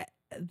really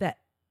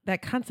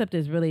that concept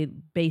is really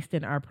based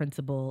in our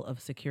principle of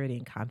security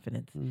and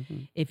confidence. Mm-hmm.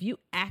 If you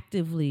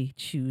actively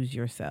choose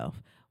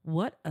yourself,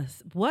 what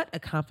a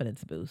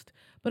confidence boost.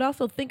 But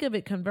also think of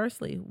it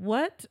conversely.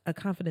 What a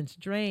confidence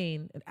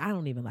drain. I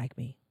don't even like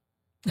me.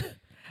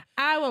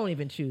 I won't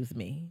even choose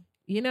me.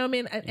 You know what I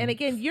mean? And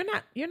again,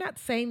 you're not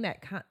saying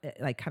that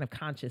kind of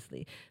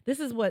consciously. This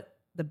is what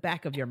the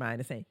back of your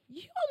mind is saying.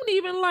 You don't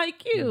even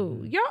like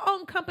you. Mm-hmm. Your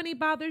own company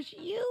bothers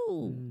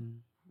you.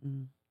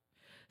 Mm-hmm.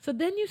 So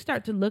then you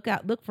start to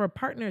look for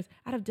partners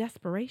out of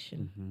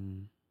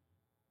desperation.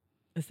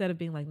 Instead of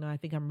being like, no, I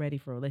think I'm ready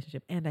for a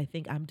relationship. And I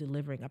think I'm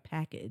delivering a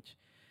package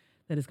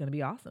that is going to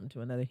be awesome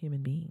to another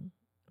human being.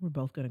 We're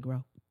both going to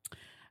grow.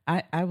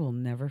 I will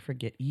never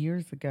forget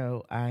years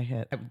ago,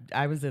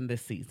 I was in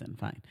this season,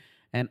 fine.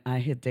 And I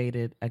had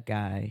dated a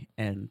guy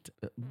and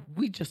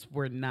we just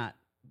were not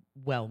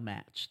well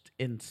matched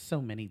in so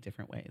many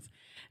different ways.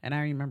 And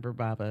I remember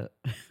Baba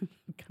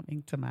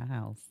coming to my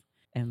house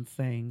and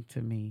saying to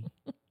me,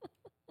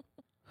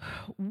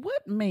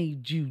 what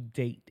made you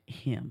date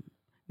him?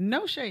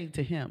 No shade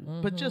to him,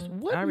 but just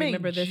what I made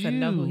remember this you and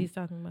know who he's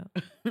talking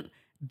about.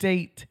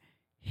 Date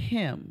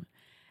him?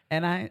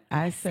 And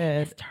I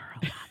said,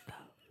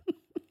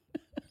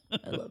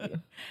 I love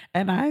you.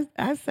 And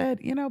I said,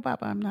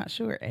 Baba, I'm not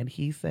sure. And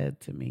he said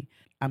to me,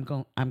 I'm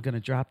going to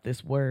drop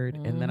this word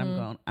and then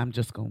I'm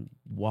just going to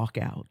walk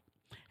out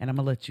and I'm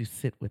going to let you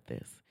sit with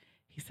this.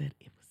 He said,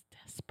 it was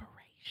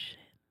desperation.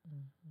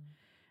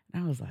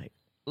 And I was like,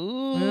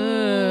 ooh.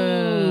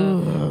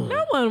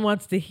 No one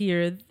wants to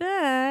hear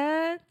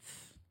that.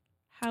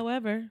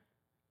 However,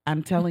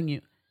 I'm telling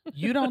you,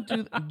 you don't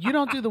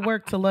do the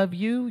work to love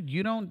you.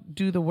 You don't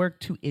do the work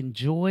to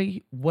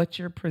enjoy what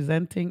you're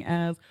presenting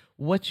as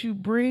what you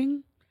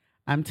bring.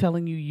 I'm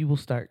telling you, you will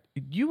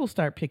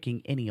start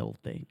picking any old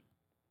thing.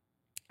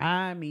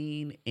 I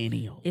mean,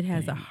 any old It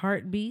has thing. a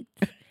heartbeat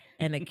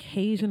and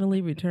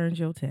occasionally returns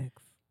your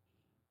text.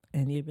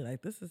 And you'd be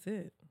like, this is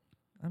it.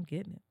 I'm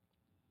getting it.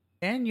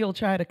 And you'll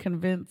try to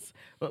convince,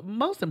 but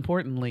most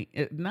importantly,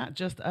 not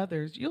just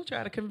others, you'll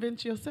try to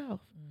convince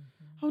yourself.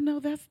 Mm-hmm. Oh, no,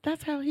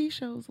 that's how he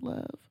shows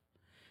love.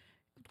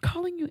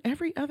 Calling you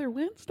every other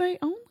Wednesday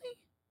only?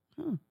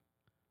 Huh.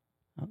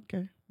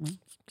 Okay. Well.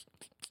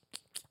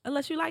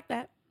 Unless you like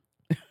that.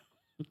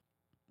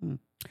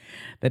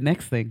 The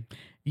next thing,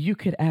 you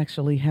could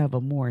actually have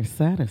a more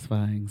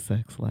satisfying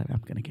sex life.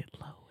 I'm going to get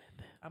low with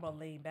it. I'm going to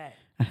lean back.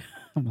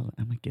 I'm going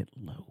to get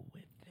low with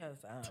it. Because,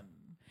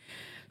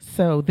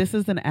 So this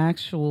is an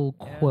actual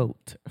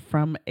quote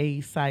from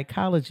a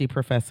psychology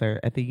professor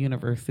at the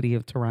University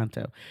of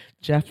Toronto.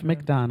 Jeff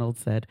McDonald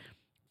said,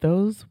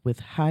 those with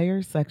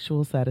higher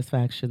sexual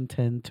satisfaction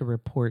tend to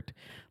report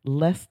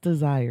less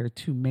desire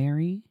to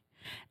marry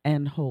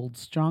and hold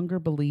stronger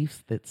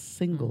beliefs that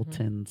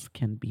singletons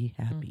can be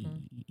happy.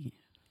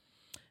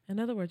 In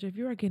other words, if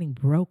you are getting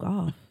broke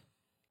off,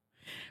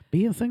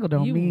 being single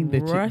don't mean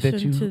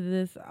that you to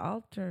this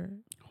altar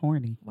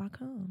horny. Why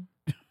come?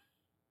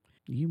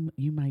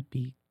 You might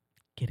be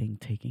getting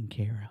taken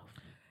care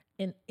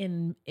of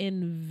in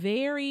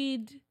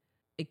varied,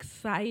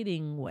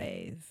 exciting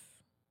ways,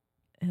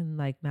 and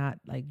not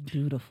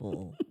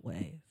dutiful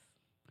ways.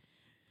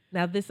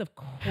 Now, this, of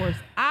course,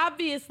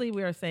 obviously,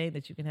 we are saying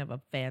that you can have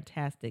a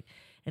fantastic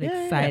and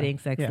exciting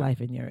sex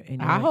life in your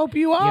I hope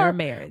you are. Your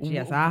marriage.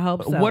 Yes, I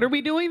hope so. What are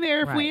we doing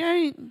there if we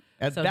ain't?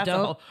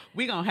 So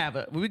we're gonna have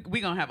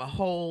a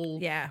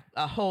whole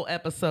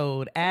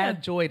episode.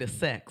 Add joy to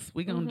sex.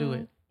 We're gonna do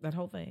it. That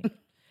whole thing.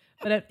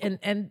 But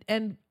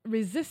and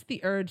resist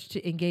the urge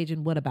to engage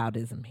in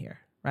whataboutism here,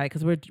 right?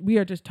 Because we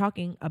are just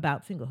talking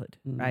about singlehood,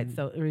 right?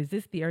 So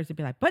resist the urge to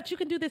be like, but you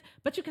can do this,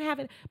 but you can have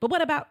it, but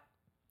what about?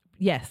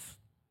 Yes,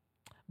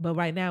 but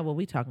right now, what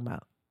we're talking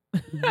about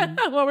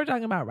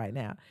right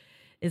now,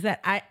 is that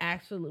I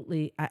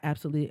absolutely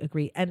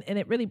agree, and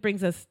it really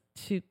brings us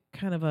to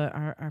kind of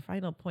our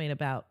final point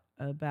about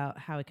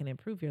how it can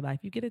improve your life.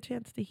 You get a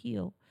chance to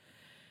heal.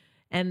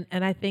 And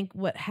I think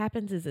what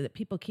happens is that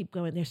people keep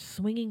going. They're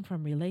swinging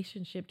from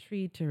relationship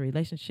tree to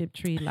relationship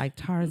tree like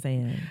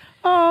Tarzan.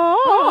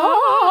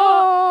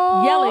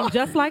 Oh, yelling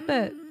just like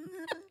that.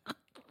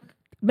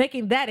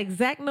 Making that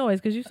exact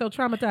noise because you're so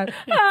traumatized.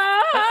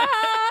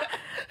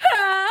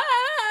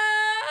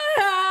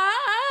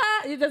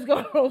 You just go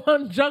on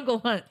one jungle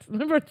hunt.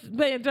 Remember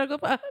playing jungle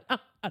hunt?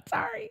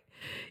 Sorry.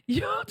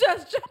 You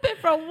just jumping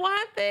from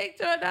one thing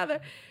to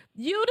another.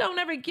 You don't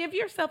ever give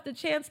yourself the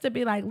chance to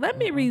be like, let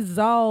me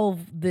resolve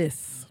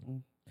this.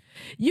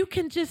 You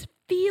can just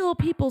feel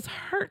people's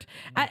hurt.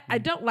 I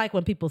don't like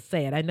when people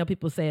say it. I know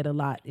people say it a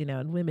lot,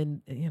 and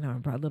women,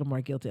 are a little more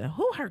guilty.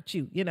 Who hurt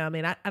you? I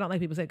mean, I don't like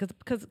people say it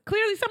because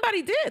clearly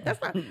somebody did.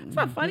 It's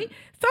not funny.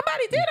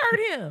 Somebody did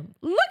hurt him.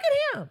 Look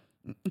at him.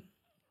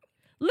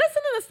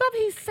 Listen to the stuff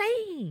he's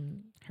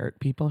saying. Hurt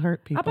people.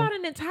 About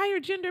an entire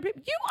gender.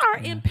 You are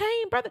in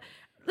pain, brother.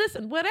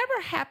 Listen,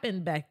 whatever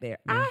happened back there,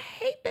 I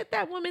hate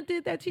that woman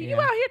did that to you. You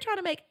out here trying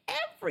to make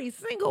every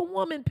single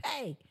woman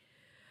pay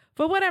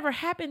for whatever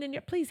happened in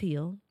your. Please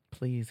heal.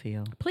 Please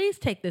heal. Please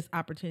take this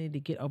opportunity to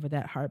get over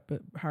that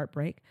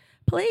heartbreak.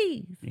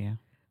 Please. Yeah.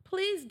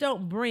 Please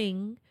don't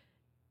bring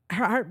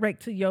heartbreak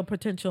to your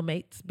potential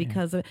mates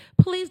because of it.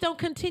 Please don't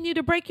continue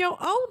to break your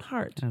own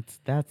heart.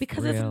 That's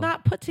because real. it's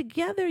not put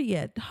together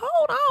yet.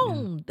 Hold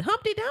on,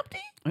 Humpty Dumpty.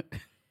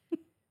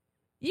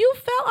 You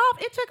fell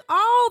off. It took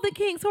all the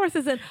king's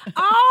horses and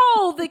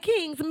all the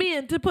king's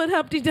men to put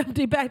Humpty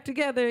Dumpty back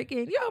together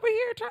again. You over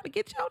here trying to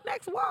get your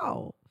next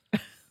wall. You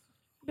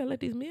better let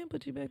these men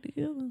put you back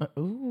together.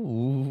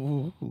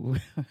 Ooh.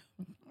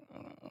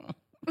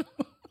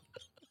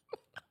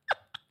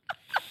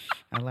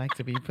 I like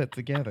to be put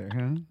together,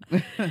 huh?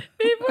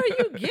 Before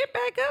you get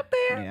back up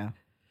there.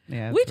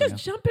 Yeah. We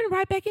just jumping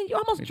right back in. You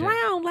almost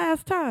drowned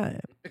last time.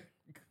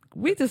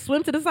 We just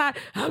swim to the side.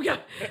 Oh,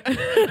 God.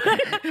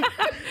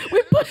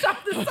 We push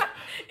off the side.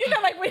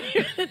 Like when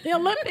you're in the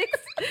Olympics,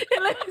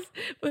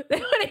 when they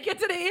get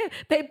to the end,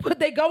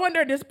 they go under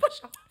and just push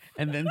off.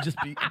 And then just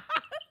be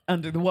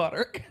under the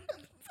water.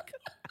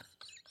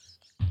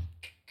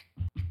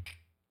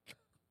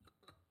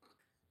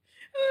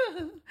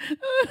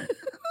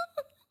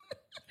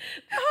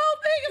 The whole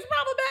thing is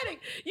problematic.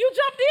 You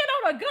jumped in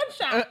on a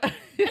gunshot.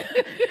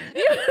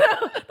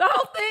 The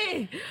whole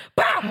thing.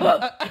 Bow.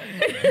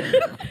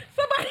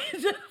 Somebody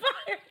just fired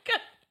a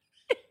gun.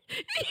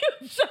 You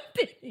jumped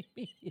in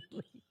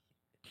immediately.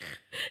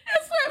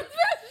 And swam as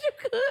fast as you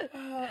could.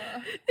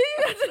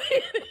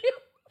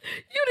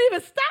 You didn't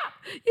even stop.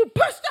 You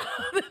pushed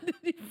off and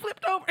you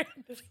flipped over.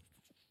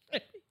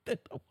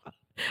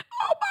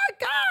 Oh my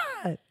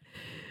God.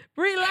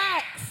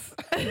 Relax.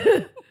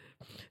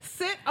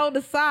 Sit on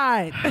the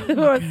side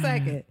for a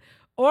second.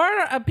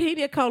 Order a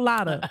pina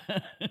colada.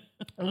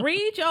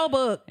 Read your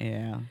book.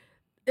 Yeah.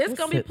 It's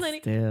going to be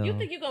plenty. Still. You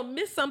think you're going to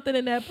miss something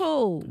in that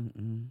pool.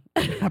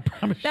 I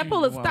promise That you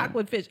pool is won't. stocked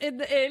with fish.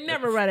 It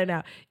never running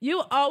out.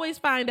 You always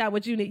find out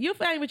what you need. You'll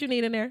find what you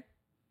need in there.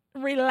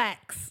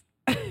 Relax.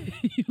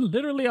 You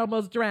literally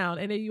almost drown,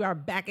 and then you are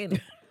back in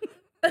it.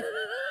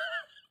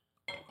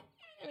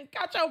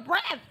 Got your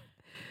breath.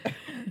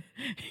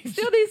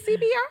 Still need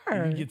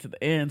CPR. You get to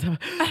the end.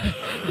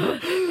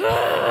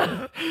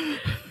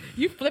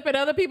 You flipping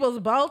other people's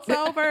boats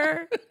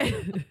over,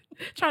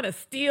 trying to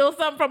steal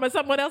something from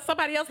someone else,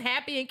 somebody else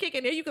happy and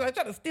kicking there. You trying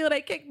to steal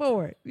their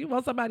kickboard. You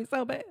want somebody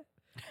so bad.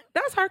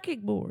 That's her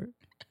kickboard.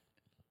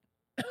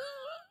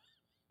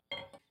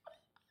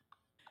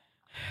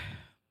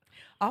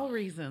 All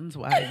reasons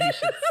why you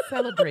should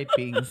celebrate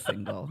being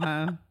single,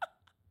 huh?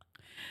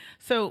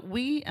 So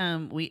we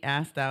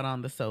asked out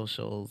on the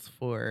socials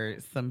for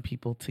some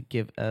people to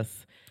give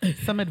us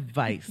some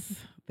advice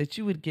that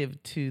you would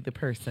give to the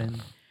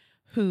person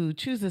who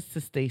chooses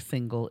to stay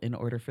single in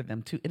order for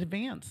them to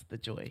advance the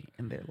joy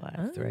in their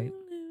lives, right?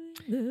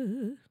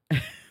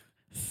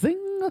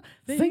 Single,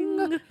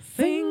 single,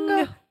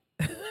 single.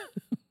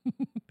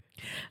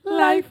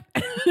 Life.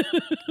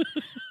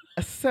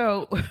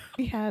 So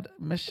we had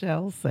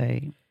Michelle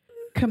say,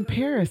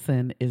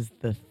 comparison is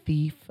the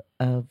thief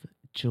of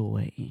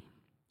joy.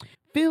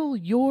 Fill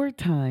your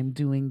time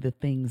doing the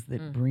things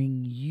that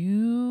bring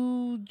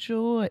you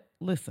joy.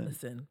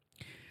 Listen.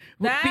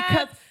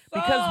 Because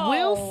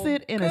we'll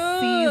sit in a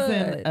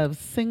season of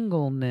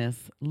singleness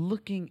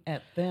looking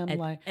at them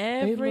like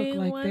they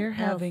look like they're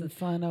having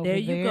fun over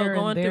there. There you go,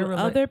 going through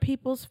other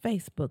people's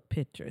Facebook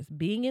pictures,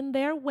 being in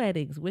their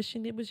weddings,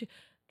 wishing it was you.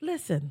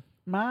 Listen.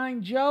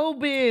 Mind your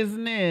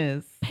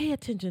business. Pay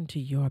attention to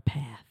your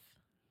path.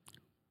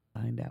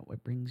 Find out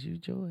what brings you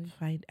joy.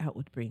 Find out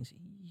what brings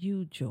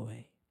you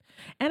joy.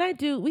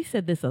 And we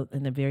said this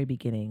in the very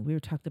beginning. We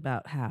were talked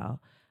about how,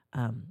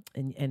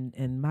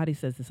 and Marty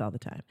says this all the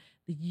time,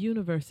 the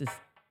universe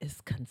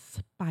is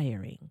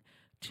conspiring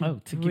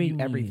to give you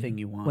everything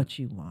you want. What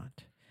you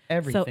want.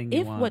 Everything you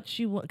want. So if what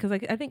you want, because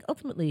I think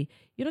ultimately,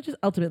 you don't just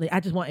I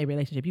just want a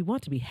relationship. You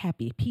want to be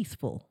happy,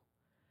 peaceful,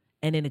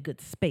 and in a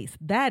good space.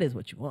 That is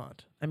what you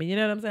want. I mean, you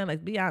know what I'm saying?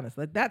 Like, be honest.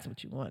 Like, that's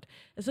what you want.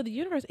 And so the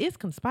universe is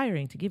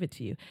conspiring to give it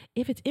to you.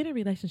 If it's in a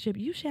relationship,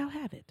 you shall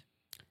have it.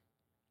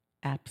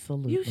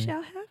 Absolutely. You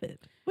shall have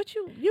it. What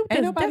you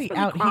ain't nobody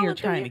out here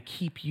trying to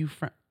keep you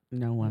from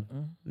no one.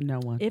 Mm-mm. No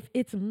one. If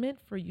it's meant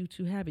for you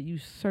to have it, you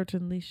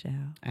certainly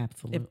shall.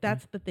 Absolutely. If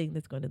that's the thing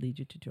that's going to lead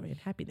you to joy and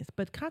happiness.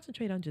 But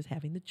concentrate on just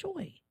having the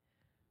joy.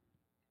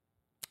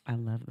 I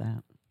love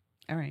that.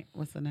 All right.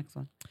 What's the next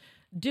one?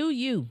 Do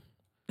you?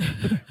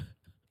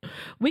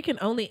 We can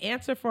only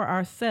answer for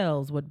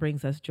ourselves what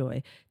brings us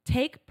joy.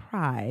 Take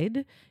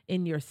pride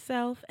in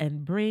yourself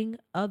and bring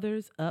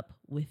others up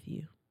with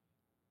you.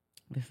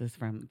 This is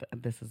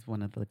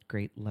one of the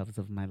great loves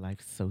of my life,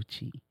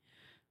 Sochi.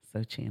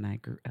 Sochi and I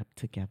grew up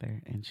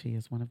together, and she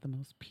is one of the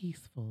most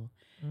peaceful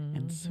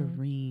and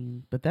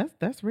serene. But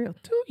that's real.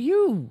 Do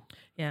you?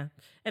 Yeah.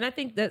 And I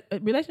think that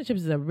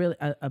relationships is a really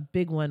a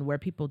big one where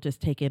people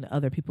just take in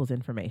other people's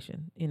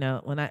information. You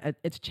know,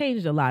 it's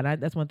changed a lot.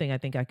 That's one thing I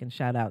think I can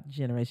shout out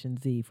Generation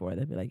Z for.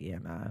 They'd be like, yeah,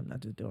 nah, I'm not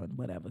just doing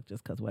whatever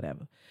just because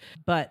whatever.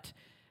 But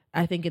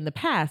I think in the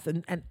past,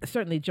 and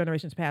certainly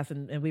generations past,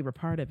 and we were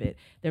part of it,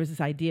 there was this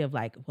idea of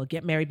like, well,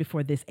 get married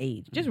before this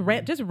age. Just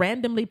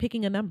randomly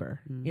picking a number.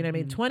 Mm-hmm. You know what I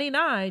mean?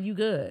 29, you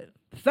good.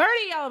 30,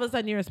 all of a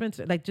sudden you're a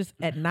spinster. Like just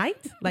at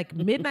night, like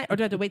midnight, or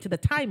do I have to wait to the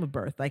time of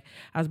birth? Like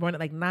I was born at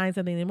like 9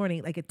 something in the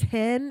morning. Like at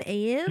 10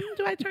 a.m.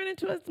 do I turn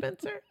into a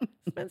spinster?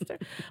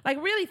 Like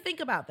really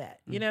think about that.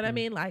 You know what I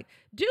mean? Like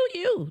do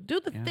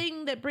the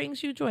thing that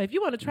brings you joy. If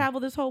you want to travel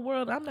this whole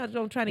world, I'm not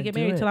trying to get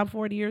married till I'm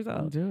 40 years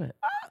old. Do it.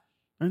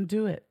 And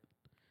do it.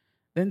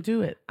 Then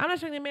do it. I'm not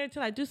trying to get married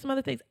till I do some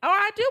other things. Or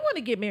I do want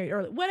to get married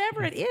early.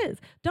 Whatever it is.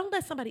 Don't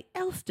let somebody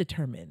else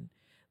determine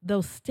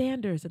those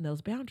standards and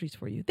those boundaries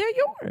for you. They're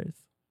yours.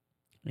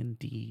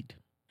 Indeed.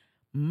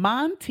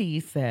 Monty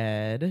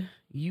said,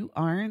 you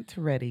aren't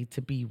ready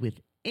to be with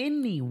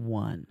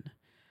anyone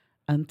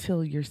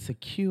until you're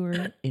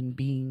secure in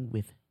being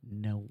with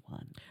no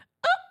one.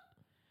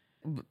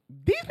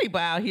 These people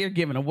out here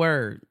giving a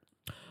word.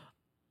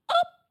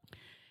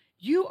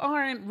 You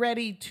aren't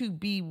ready to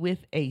be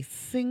with a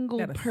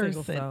single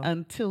person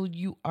until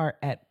you are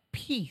at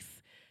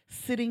peace,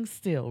 sitting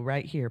still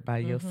right here by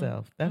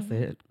yourself. That's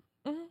it.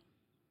 Mm-hmm.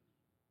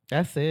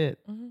 That's it.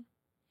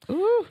 Mm-hmm.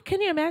 Ooh.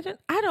 Can you imagine?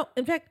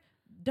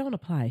 Don't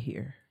apply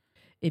here.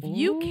 If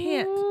you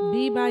can't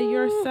be by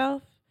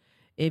yourself,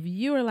 if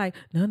you are like,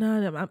 no,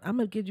 I'm going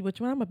to give you what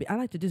you want. I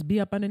like to just be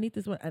up underneath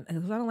this one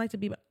because I don't like to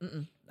be,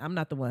 I'm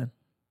not the one.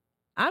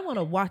 I want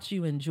to watch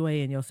you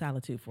enjoy in your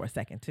solitude for a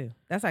second, too.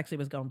 That's actually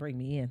what's going to bring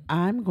me in.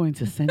 I'm going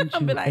to send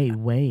you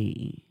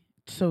away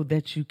so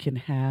that you can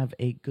have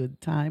a good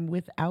time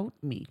without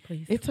me.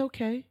 Please. It's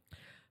okay.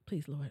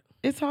 Please, Lord.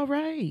 It's all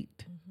right.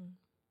 Mm-hmm.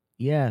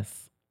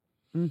 Yes.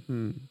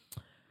 Mm-hmm.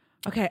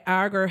 Okay,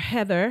 our girl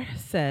Heather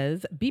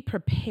says, be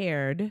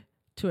prepared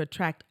to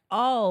attract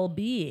all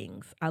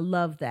beings. I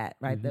love that,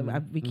 right?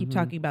 We keep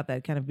talking about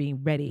that kind of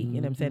being ready, you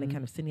know what I'm saying, and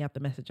kind of sending out the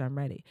message, I'm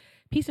ready.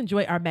 Peace and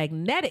joy are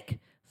magnetic,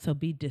 So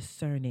be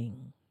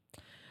discerning.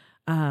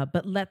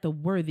 But let the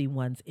worthy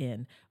ones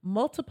in.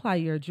 Multiply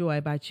your joy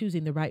by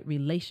choosing the right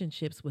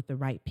relationships with the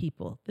right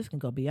people. This can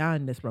go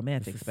beyond this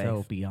romantic space.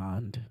 So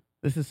beyond.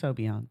 This is so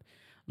beyond.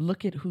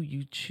 Look at who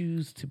you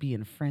choose to be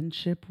in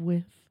friendship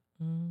with.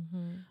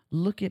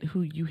 Look at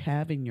who you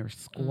have in your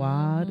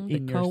squad, in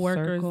the your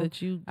coworkers circle.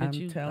 that you telling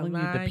you,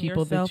 the align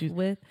people that yourself you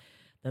with,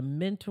 the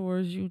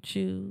mentors you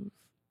choose.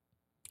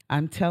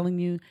 I'm telling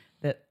you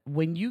that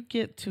when you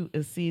get to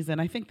a season,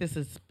 I think this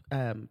is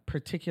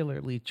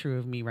particularly true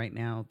of me right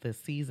now, the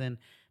season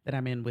that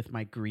I'm in with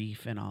my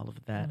grief and all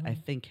of that, I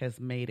think has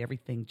made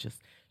everything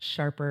just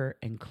sharper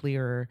and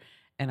clearer.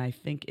 And I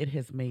think it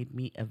has made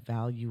me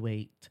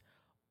evaluate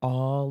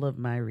all of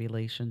my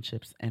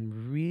relationships and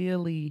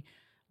really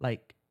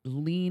like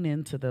lean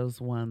into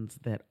those ones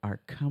that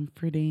are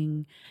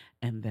comforting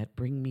and that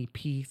bring me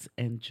peace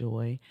and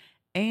joy.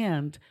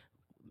 And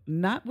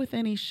not with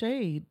any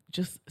shade,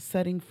 just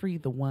setting free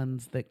the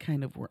ones that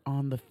kind of were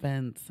on the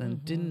fence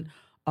and didn't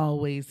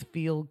always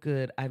feel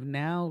good. I've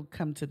now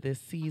come to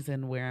this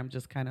season where I'm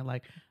just kind of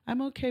like,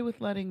 I'm okay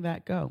with letting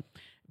that go,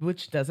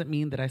 which doesn't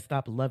mean that I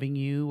stop loving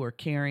you or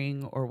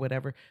caring or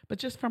whatever, but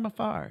just from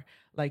afar.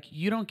 Like,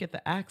 you don't get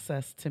the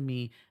access to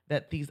me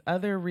that these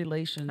other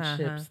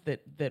relationships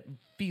that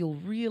feel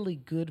really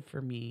good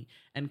for me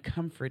and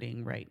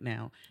comforting right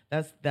now.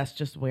 That's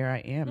just where I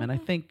am. And I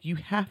think you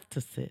have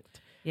to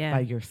sit by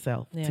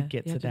yourself to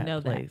get to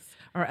that place.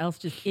 Or else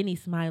just any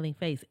smiling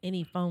face,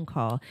 any phone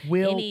call,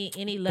 Will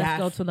any let's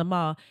go to the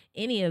mall,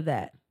 any of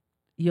that,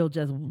 you'll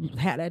just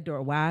have that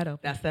door wide open.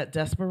 That's that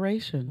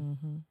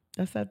desperation.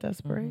 That's that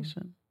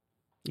desperation.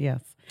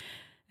 Yes.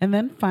 And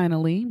then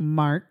finally,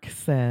 Mark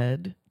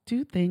said,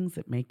 do things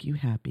that make you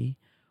happy,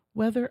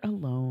 whether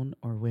alone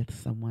or with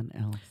someone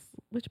else.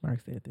 Which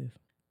Mark said this?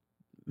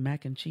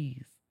 Mac and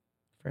cheese,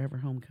 Forever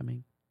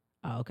Homecoming.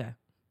 Oh, okay.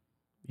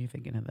 You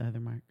thinking of the other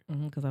Mark?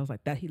 Because I was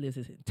like, that he lives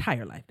his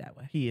entire life that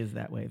way. He is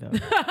that way, though.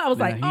 I was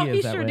like,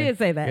 he sure did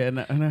say that.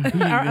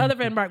 Yeah, Our other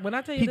friend Mark, when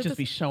I tell you, he just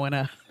be showing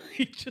up.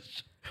 He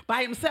just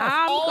by himself.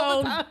 I'm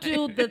all gonna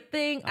do the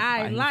thing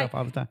I like,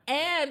 all the time.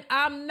 and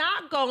I'm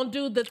not gonna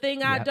do the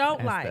thing I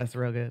don't like. That's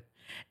real good.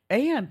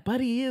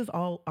 But he is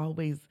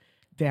always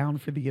down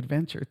for the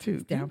adventure too.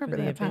 Do you remember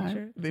that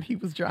time that he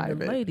was driving?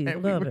 The ladies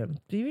love him.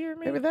 Do you hear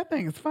me? Maybe that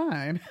thing is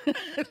fine.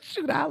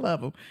 Shoot, I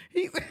love him.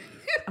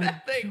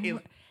 That thing is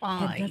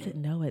fine. He doesn't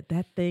know it.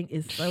 That thing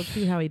is so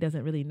true how he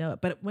doesn't really know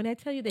it. But when I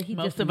tell you that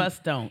most of us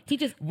don't.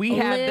 We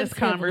lives have this his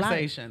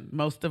conversation. life.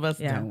 Most of us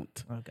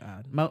don't. Oh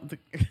God.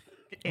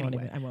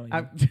 Anyway, I won't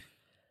even.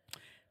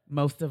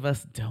 Most of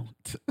us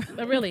don't.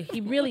 But really,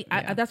 he really.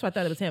 That's why I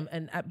thought it was him,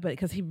 but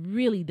because he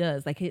really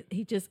does. Like he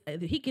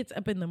gets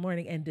up in the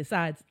morning and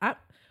decides,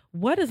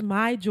 what does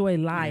my joy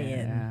lie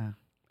in?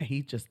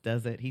 He just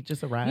does it. He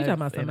just arrives. You're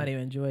talking about somebody who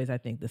enjoys, I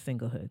think, the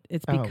singlehood.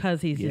 It's because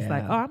he's just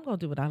like, I'm going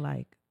to do what I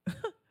like.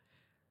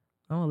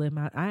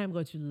 I am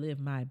going to live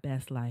my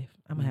best life.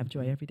 I'm going to have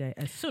joy every day.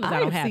 As soon as I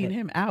don't have it. I've seen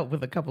him out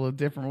with a couple of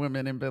different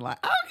women and been like,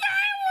 okay,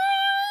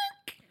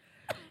 work.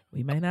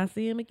 We may not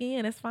see him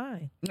again. That's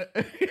fine.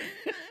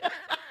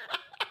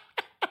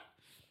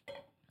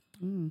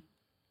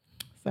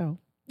 So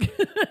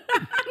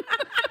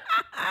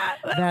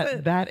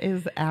that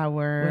is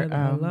our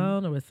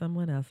alone or with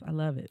someone else. I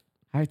love it.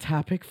 Our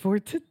topic for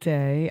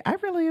today. I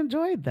really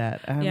enjoyed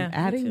that.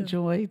 Adding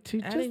joy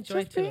to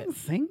just being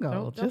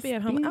single. Don't be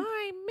at home.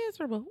 I'm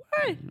miserable.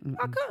 Why?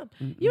 How come?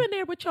 You're in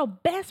there with your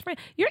best friend.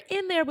 You're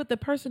in there with the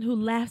person who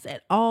laughs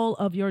at all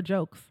of your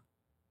jokes.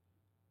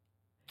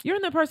 You're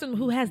in the person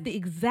who has the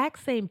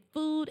exact same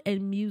food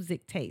and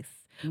music tastes.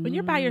 When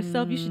you're by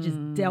yourself, you should just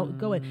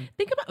go in.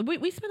 Think about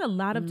we spend a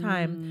lot of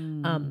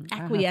time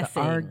acquiescing. I have to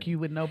argue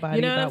with nobody.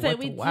 You know about what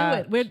I'm saying? We do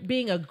it. We're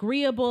being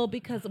agreeable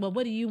because, well,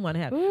 what do you want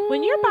to have? Ooh.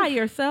 When you're by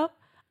yourself,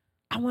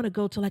 I want to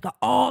go to like an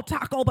all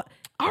taco. But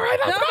all right,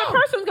 the other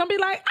person's gonna be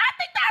like, I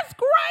think that's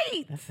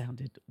great. That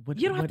sounded.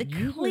 You don't have to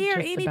clear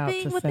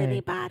anything with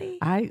anybody.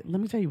 Let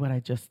me tell you what I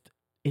just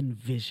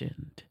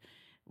envisioned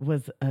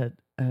was a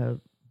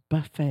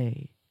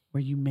buffet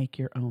where you make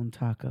your own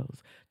tacos,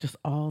 just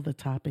all the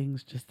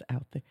toppings just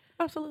out there.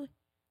 Absolutely.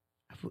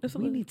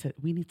 We need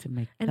to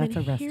make. And that's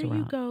then a restaurant. Here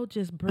you go,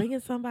 just bringing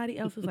somebody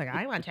else who's like,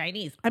 I want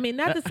Chinese. I mean,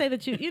 not to say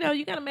that you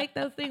got to make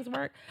those things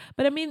work,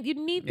 but I mean, you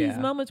need these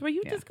moments where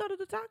you just go to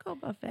the taco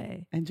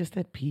buffet and just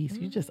at peace.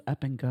 You just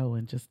up and go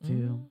and just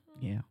do.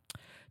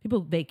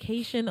 People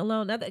vacation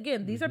alone. Now,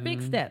 again, these are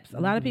big steps.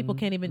 A lot of people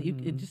can't even, you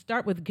just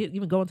start with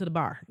even going to the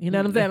bar. You know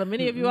what I'm saying? But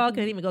many of you all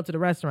can't even go to the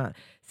restaurant.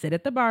 Sit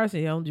at the bar, so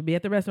you don't be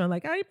at the restaurant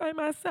like, I eat by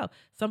myself.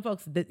 Some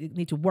folks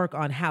need to work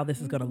on how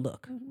this is going to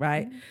look,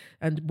 right?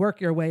 And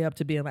work your way up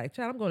to being like,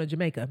 child, I'm going to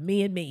Jamaica,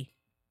 me and me.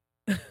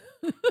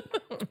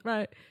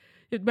 Right?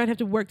 You might have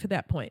to work to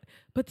that point.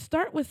 But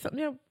start with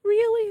something,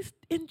 really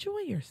enjoy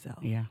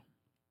yourself. Yeah.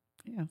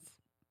 Yes.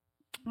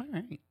 All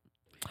right.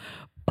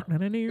 You love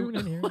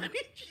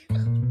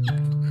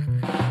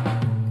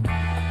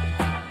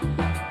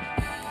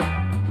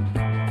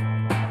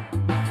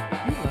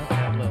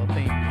that little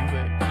theme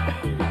music.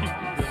 You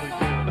really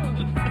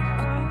do.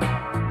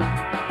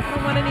 I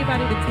don't want any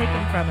Take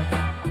them from us.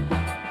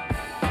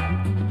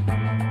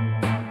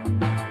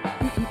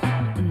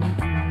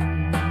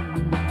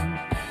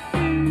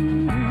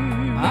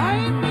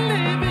 I'm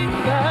living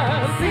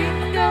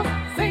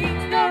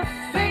the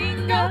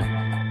single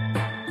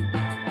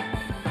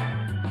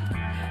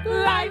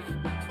life.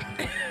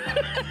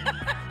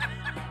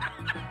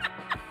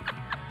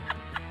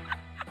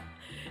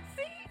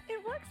 See, it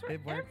works for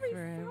It works every for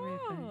everything.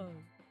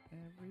 song.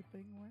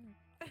 Everything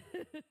works.